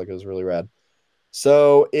 Sounds like it was really rad.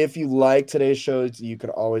 So if you like today's show, you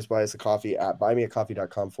can always buy us a coffee at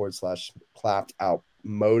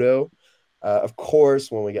buymeacoffee.com/clapped-out-moto. Of course,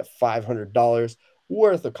 when we get $500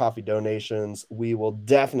 worth of coffee donations, we will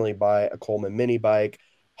definitely buy a Coleman mini bike,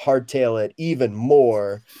 hardtail it even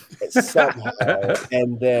more somehow,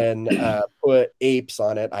 and then put apes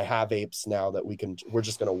on it. I have apes now that we're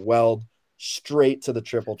just going to weld straight to the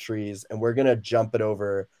triple trees, and we're going to jump it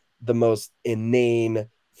over the most inane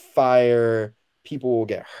fire. People will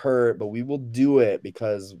get hurt, but we will do it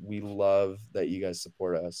because we love that you guys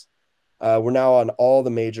support us. We're now on all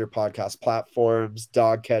the major podcast platforms: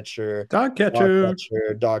 Dogcatcher. If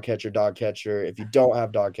you don't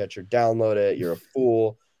have Dogcatcher, download it. You're a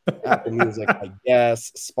fool. Apple Music, I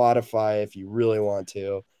guess. Spotify, if you really want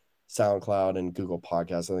to. SoundCloud and Google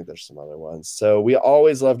Podcasts. I think there's some other ones. So we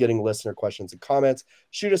always love getting listener questions and comments.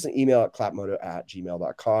 Shoot us an email at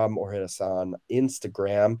clapmoto@gmail.com or hit us on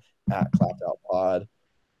Instagram at clappedoutpod.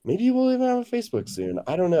 Maybe we'll even have a Facebook soon.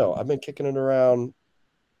 I don't know. I've been kicking it around.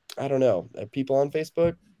 I don't know. Are people on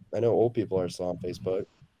Facebook? I know old people are still on Facebook.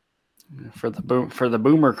 For the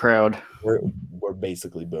boomer crowd. We're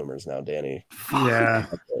basically boomers now, Danny. Yeah.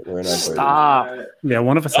 We're in our Stop. 30s. Yeah,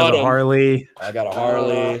 one of us has a Harley. I got a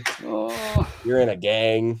Harley. You're in a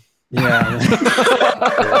gang. Yeah.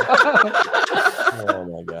 Oh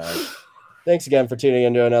my god. Thanks again for tuning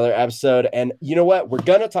into another episode. And you know what? We're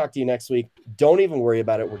gonna talk to you next week. Don't even worry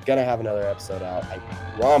about it. We're gonna have another episode out. I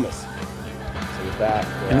promise. So with that,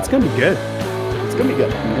 and it's gonna be good. It's gonna be good.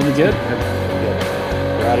 It's gonna be good.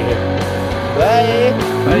 We're out of here. Bye.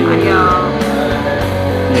 Bye, y'all.